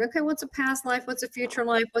wondering, okay, what's a past life? What's a future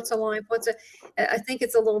life? What's a life? I think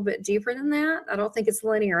it's a little bit deeper than that. I don't think it's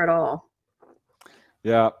linear at all.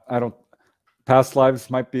 Yeah, past lives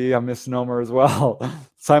might be a misnomer as well.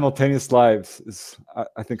 Simultaneous lives is,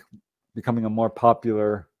 I think, becoming a more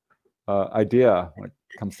popular idea when it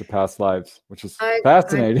comes to past lives, which is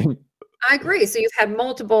fascinating. I agree. So you've had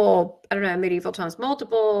multiple, I don't know, medieval times,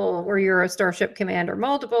 multiple, where you're a starship commander,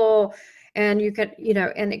 multiple, and you could,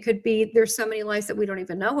 and it could be, there's so many lives that we don't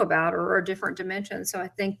even know about, or different dimensions. So I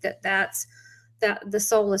think that the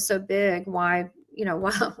soul is so big. Why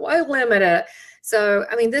limit it? So,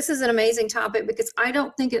 I mean, this is an amazing topic, because I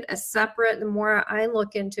don't think it as separate. The more I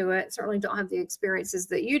look into it, certainly don't have the experiences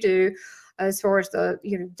that you do as far as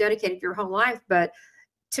dedicated your whole life. But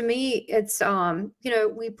to me, it's,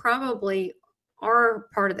 we probably are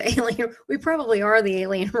part of the alien. We probably are the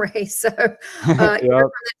alien race. So, Yep. from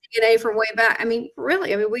the DNA from way back. I mean,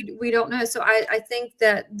 really, I mean, we don't know. So I think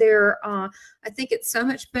that I think it's so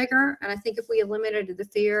much bigger. And I think if we eliminated the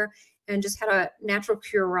fear and just had a natural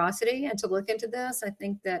curiosity and to look into this, I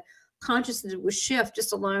think that consciousness would shift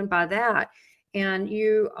just alone by that. And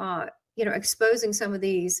exposing some of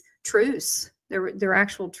these truths, they're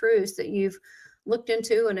actual truths that you've looked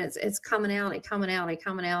into, and it's commonality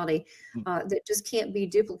that just can't be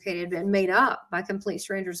duplicated and made up by complete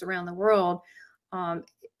strangers around the world.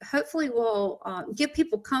 Hopefully will give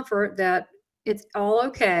people comfort that it's all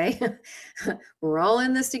okay. We're all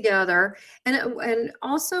in this together. And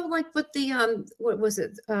also, like with the what was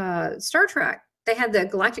it, Star Trek, they had the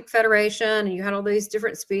Galactic Federation, and you had all these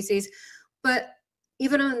different species, but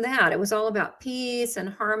even on that, it was all about peace and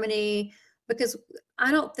harmony, because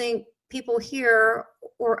I don't think people here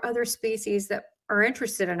or other species that are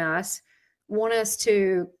interested in us want us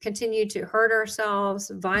to continue to hurt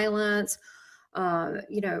ourselves, violence,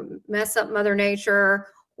 mess up Mother Nature,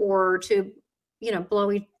 or to,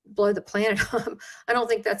 blow the planet up. I don't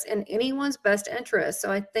think that's in anyone's best interest.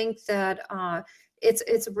 So I think that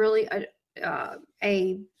it's really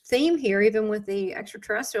a theme here, even with the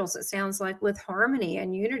extraterrestrials, it sounds like, with harmony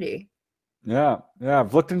and unity. Yeah,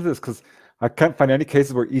 I've looked into this because I can't find any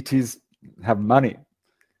cases where ETs have money.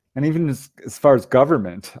 And even as far as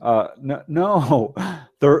government, no,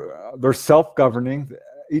 they're self-governing.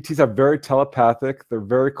 ETs are very telepathic. They're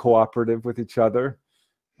very cooperative with each other.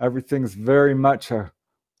 Everything's very much a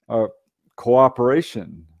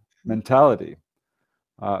cooperation mentality.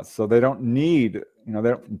 So they don't need, they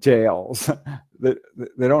don't jails. they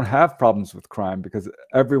don't have problems with crime, because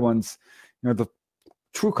everyone's, the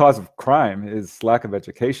true cause of crime is lack of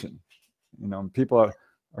education. People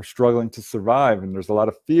are struggling to survive, and there's a lot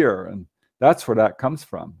of fear, and that's where that comes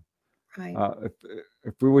from. Right.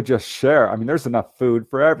 If we would just share, I mean, there's enough food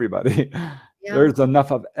for everybody. Yeah. There's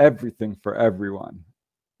enough of everything for everyone.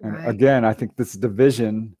 And right. Again, I think this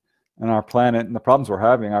division in our planet and the problems we're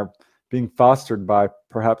having are being fostered by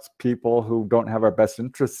perhaps people who don't have our best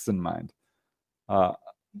interests in mind.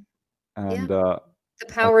 The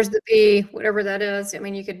powers that be, whatever that is. I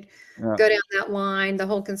mean, you could go down that line, the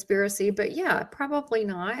whole conspiracy, but yeah, probably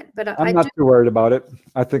not. But I'm not too worried about it.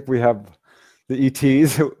 I think we have the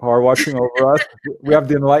ETs who are watching over us. We have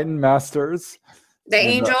the enlightened masters, the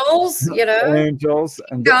angels, the angels,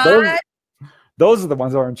 and those are the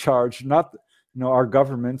ones who are in charge, not our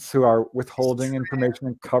governments who are withholding information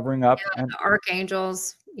and covering up. And the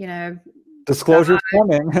archangels, disclosure is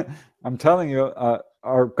coming. I'm telling you,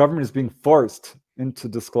 our government is being forced into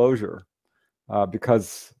disclosure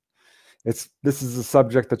because this is a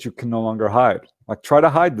subject that you can no longer hide. Like, try to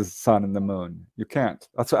hide the sun and the moon. You can't.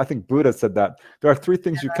 That's what I think Buddha said, that there are three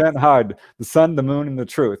things you can't hide: the sun, the moon, and the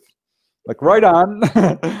truth. Like, right on.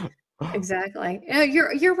 Exactly.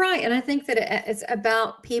 You're right. And I think that it's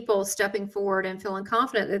about people stepping forward and feeling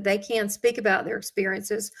confident that they can speak about their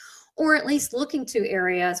experiences, or at least looking to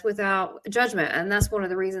areas without judgment. And that's one of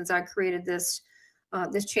the reasons I created this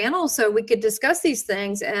channel, so we could discuss these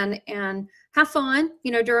things and have fun,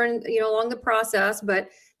 during, along the process. But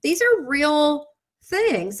these are real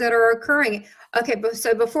things that are occurring. Okay, but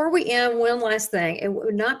so before we end, one last thing. It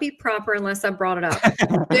would not be proper unless I brought it up.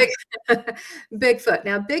 Bigfoot.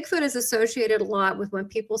 Now, Bigfoot is associated a lot with, when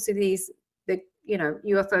people see these big,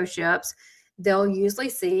 UFO ships, they'll usually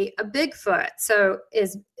see a Bigfoot. So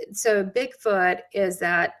Bigfoot, is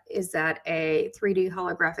that a 3D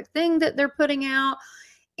holographic thing that they're putting out?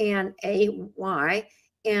 And why?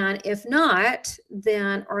 And if not,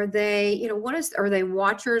 then are they, you know, are they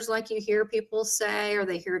watchers like you hear people say? Are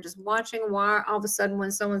they here just watching? Why all of a sudden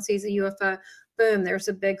when someone sees a UFO, boom, there's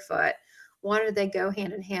a Bigfoot? Why do they go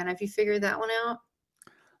hand in hand? Have you figured that one out?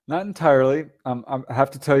 Not entirely. I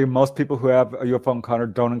have to tell you, most people who have a UFO encounter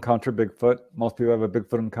don't encounter Bigfoot. Most people who have a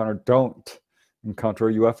Bigfoot encounter don't encounter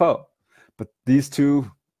a UFO. But these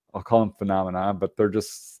two, I'll call them phenomena, but they're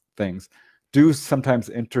just things, do sometimes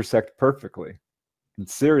intersect perfectly. And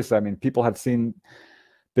seriously, I mean, people have seen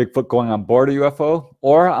Bigfoot going on board a UFO,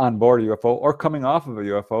 or on board a UFO, or coming off of a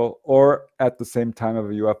UFO, or at the same time of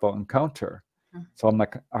a UFO encounter. So I'm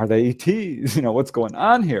like, are they ETs? You know, what's going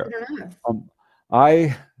on here? I don't know.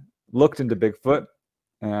 I looked into Bigfoot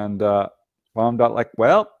and found out, like,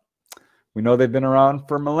 well, we know they've been around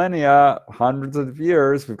for millennia, hundreds of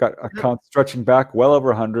years. We've got accounts stretching back well over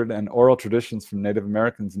 100, and oral traditions from Native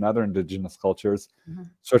Americans and other indigenous cultures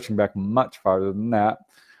stretching back much farther than that.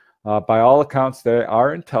 By all accounts, they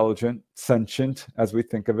are intelligent, sentient, as we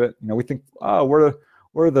think of it. You know, we think, oh,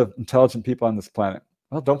 we're the intelligent people on this planet.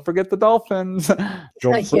 Well, don't forget the dolphins.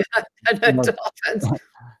 Dolphins.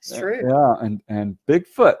 It's true. Yeah, and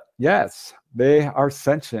Bigfoot, yes, they are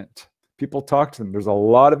sentient. People talk to them. There's a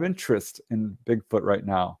lot of interest in Bigfoot right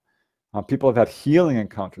now. People have had healing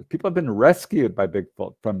encounters. People have been rescued by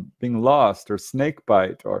Bigfoot from being lost or snake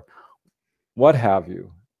bite or what have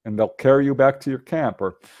you, and they'll carry you back to your camp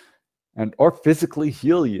or physically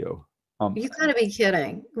heal you. You gotta be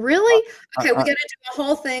kidding. Really? Okay, we gotta do a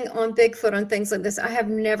whole thing on Bigfoot on things like this. I have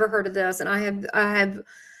never heard of this, and I have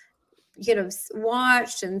you know,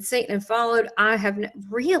 watched and seen and followed. I have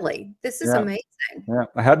really. This is amazing. Yeah,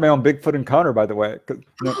 I had my own Bigfoot encounter, by the way.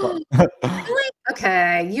 Really?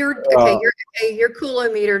 Okay, your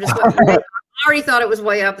cool-o-meter just went way up. I already thought it was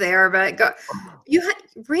way up there, but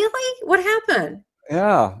really? What happened?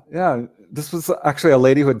 Yeah. This was actually a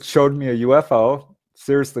lady who had showed me a UFO.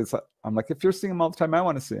 Seriously, I'm like, if you're seeing him all the time, I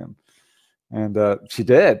want to see him. And she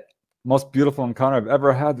did. Most beautiful encounter I've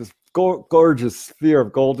ever had. This gorgeous sphere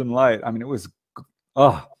of golden light. I mean, it was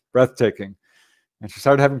breathtaking. And she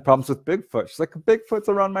started having problems with Bigfoot. She's like, Bigfoot's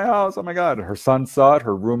around my house. Oh my God. Her son saw it,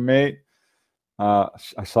 her roommate. I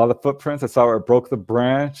saw the footprints. I saw where it broke the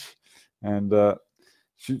branch. And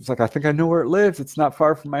she's like, I think I know where it lives. It's not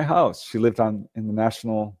far from my house. She lived in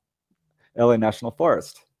the LA National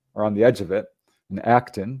Forest, or on the edge of it, in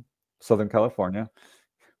Acton, Southern California.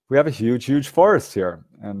 We have a huge, huge forest here.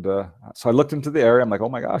 And so I looked into the area. I'm like, oh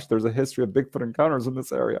my gosh, there's a history of Bigfoot encounters in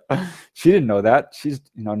this area. She didn't know that. She's,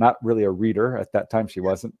 not really a reader. At that time, she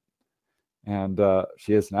wasn't. And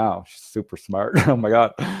she is now. She's super smart. Oh my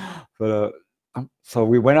God. But so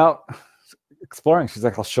we went out exploring. She's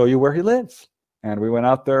like, I'll show you where he lives. And we went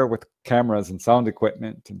out there with cameras and sound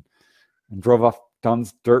equipment and drove off down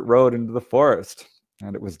this dirt road into the forest.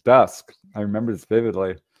 And it was dusk. I remember this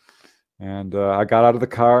vividly. And I got out of the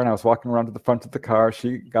car and I was walking around to the front of the car.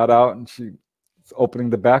 She got out and she was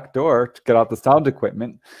opening the back door to get out the sound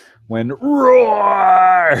equipment when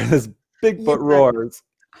roar! This Bigfoot roars.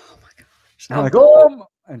 Oh my gosh. I'm like, oh!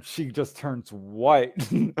 And she just turns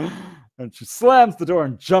white. And she slams the door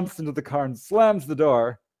and jumps into the car and slams the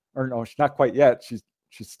door. Or no, she's not quite yet.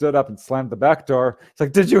 She stood up and slammed the back door. It's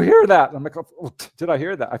like, did you hear that? And I'm like, oh, did I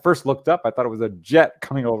hear that? I first looked up. I thought it was a jet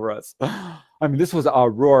coming over us. I mean, this was a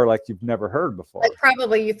roar like you've never heard before. Like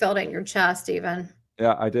probably you felt it in your chest even.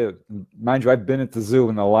 Yeah, I did. And mind you, I've been at the zoo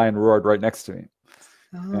and the lion roared right next to me.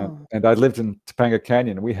 Oh. And I lived in Topanga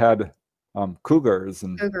Canyon. And we had cougars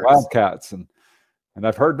and wildcats, and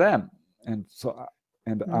I've heard them. And so,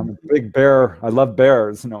 I'm a big bear. I love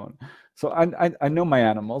bears, So I know my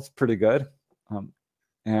animals pretty good.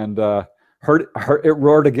 And heard it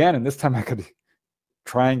roared again, and this time I could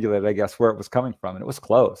triangulate, I guess, where it was coming from, and it was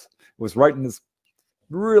close. It was right in this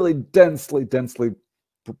really densely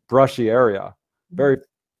brushy area, very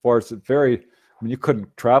forested, I mean, you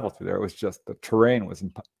couldn't travel through there. It was just, the terrain was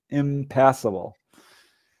impassable.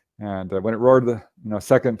 And when it roared the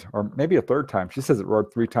second or maybe a third time, she says it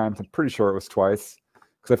roared 3 times. I'm pretty sure it was twice,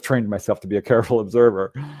 because I've trained myself to be a careful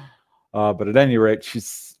observer. But at any rate, she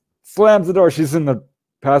slams the door. She's in the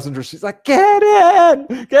passenger. She's like, get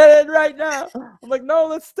in right now. I'm like, no,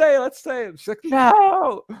 let's stay. And she's like,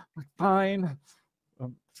 no. I'm like, fine.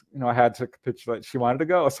 I had to capitulate. She wanted to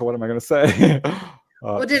go, so what am I going to say?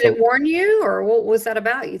 Well, did it warn you, or what was that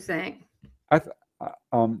about, you think?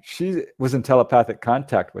 She was in telepathic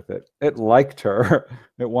contact with it. It liked her.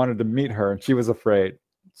 It wanted to meet her, and she was afraid.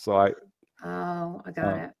 So I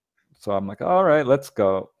got it. So I'm like, all right, let's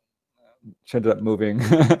go. She ended up moving.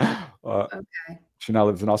 Okay. She now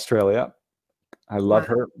lives in Australia. I love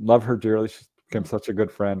her dearly. She became such a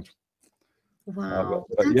good friend. Wow.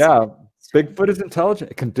 But That's yeah, Bigfoot is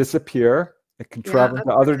intelligent. It can disappear. It can travel I've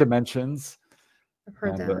into other dimensions.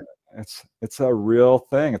 heard And that. it's a real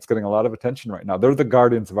thing. It's getting a lot of attention right now. They're the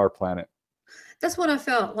guardians of our planet. That's what I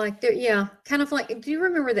felt like. Yeah, kind of like. Do you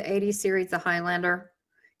remember the '80s series, The Highlander?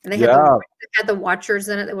 And they Yeah, had the watchers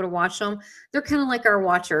in it that would have watched them. They're kind of like our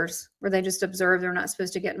watchers, where they just observe. They're not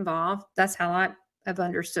supposed to get involved. That's how I've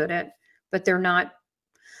understood it. But they're not.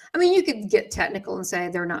 I mean, you could get technical and say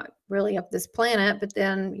they're not really of this planet, but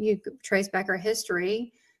then you could trace back our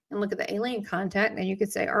history and look at the alien contact, and you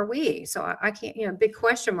could say, "Are we?" So I can't. Big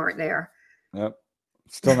question mark there. yep.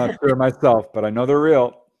 Still not sure myself, but I know they're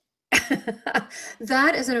real.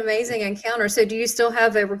 That is an amazing encounter. So do you still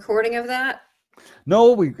have a recording of that?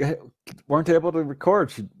 No, we weren't able to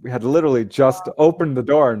record. We had literally just opened the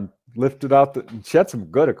door and lifted out and she had some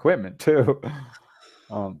good equipment too.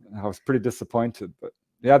 I was pretty disappointed, but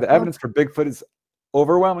yeah, the evidence for Bigfoot is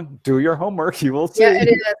overwhelming. Do your homework, you will see. Yeah, it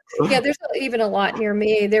is. Yeah, there's even a lot near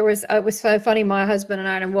me. It was so funny. My husband and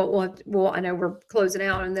I, and I know we're closing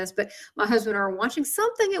out on this, but my husband and I were watching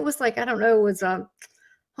something. It was like, I don't know, it was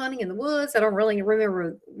Hunting in the Woods. I don't really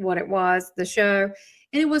remember what it was, the show.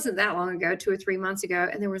 And it wasn't that long ago, 2 or 3 months ago.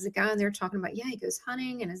 And there was a guy in there talking about, he goes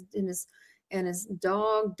hunting and his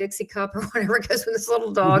dog, Dixie Cup or whatever, goes with this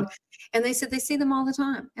little dog. And they said they see them all the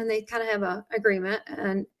time. And they kind of have a agreement.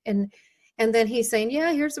 And then he's saying,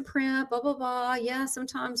 yeah, here's a print, blah, blah, blah. Yeah,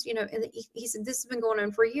 sometimes, and he said, this has been going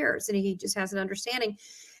on for years. And he just has an understanding.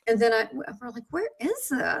 And then we're like, where is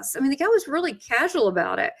this? I mean, the guy was really casual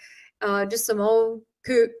about it. Just some old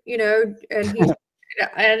coot, and he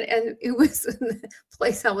and it was in the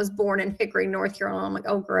place I was born in, Hickory, North Carolina. I'm like,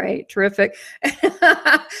 oh, great, terrific. And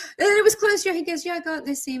it was close. Yeah, he goes, yeah,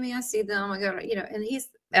 they see me, I see them. I go, and he's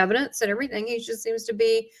evidence and everything. He just seems to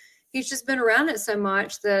be, he's just been around it so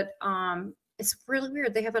much that it's really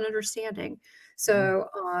weird. They have an understanding. So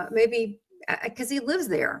maybe because he lives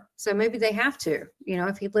there, so maybe they have to,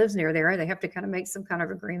 if he lives near there, they have to kind of make some kind of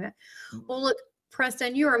agreement. Well, look,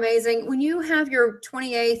 Preston, you're amazing. When you have your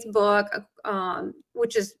 28th book,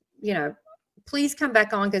 which is, please come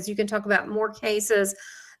back on because you can talk about more cases.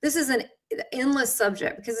 This is an endless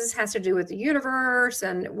subject because this has to do with the universe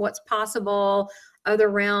and what's possible, other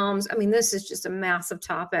realms. I mean, this is just a massive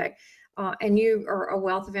topic. And you are a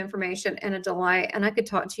wealth of information and a delight. And I could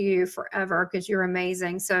talk to you forever because you're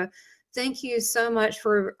amazing. So thank you so much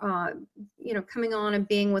for, coming on and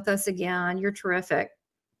being with us again. You're terrific.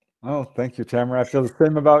 Oh, thank you, Tamara. I feel the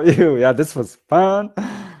same about you. Yeah, this was fun.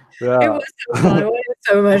 Yeah. It was so fun. It was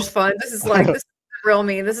so much fun. This is real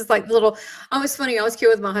me. This is like little, it's funny. I was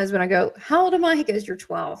cute with my husband. I go, how old am I? He goes, you're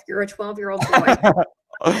 12. You're a 12-year-old boy.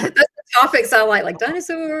 That's the topics I like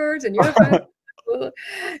dinosaurs and UFOs.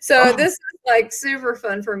 So this is like super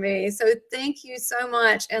fun for me. So thank you so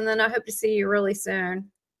much. And then I hope to see you really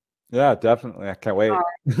soon. Yeah, definitely. I can't wait. All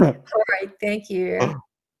right. Thank you.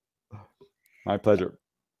 My pleasure.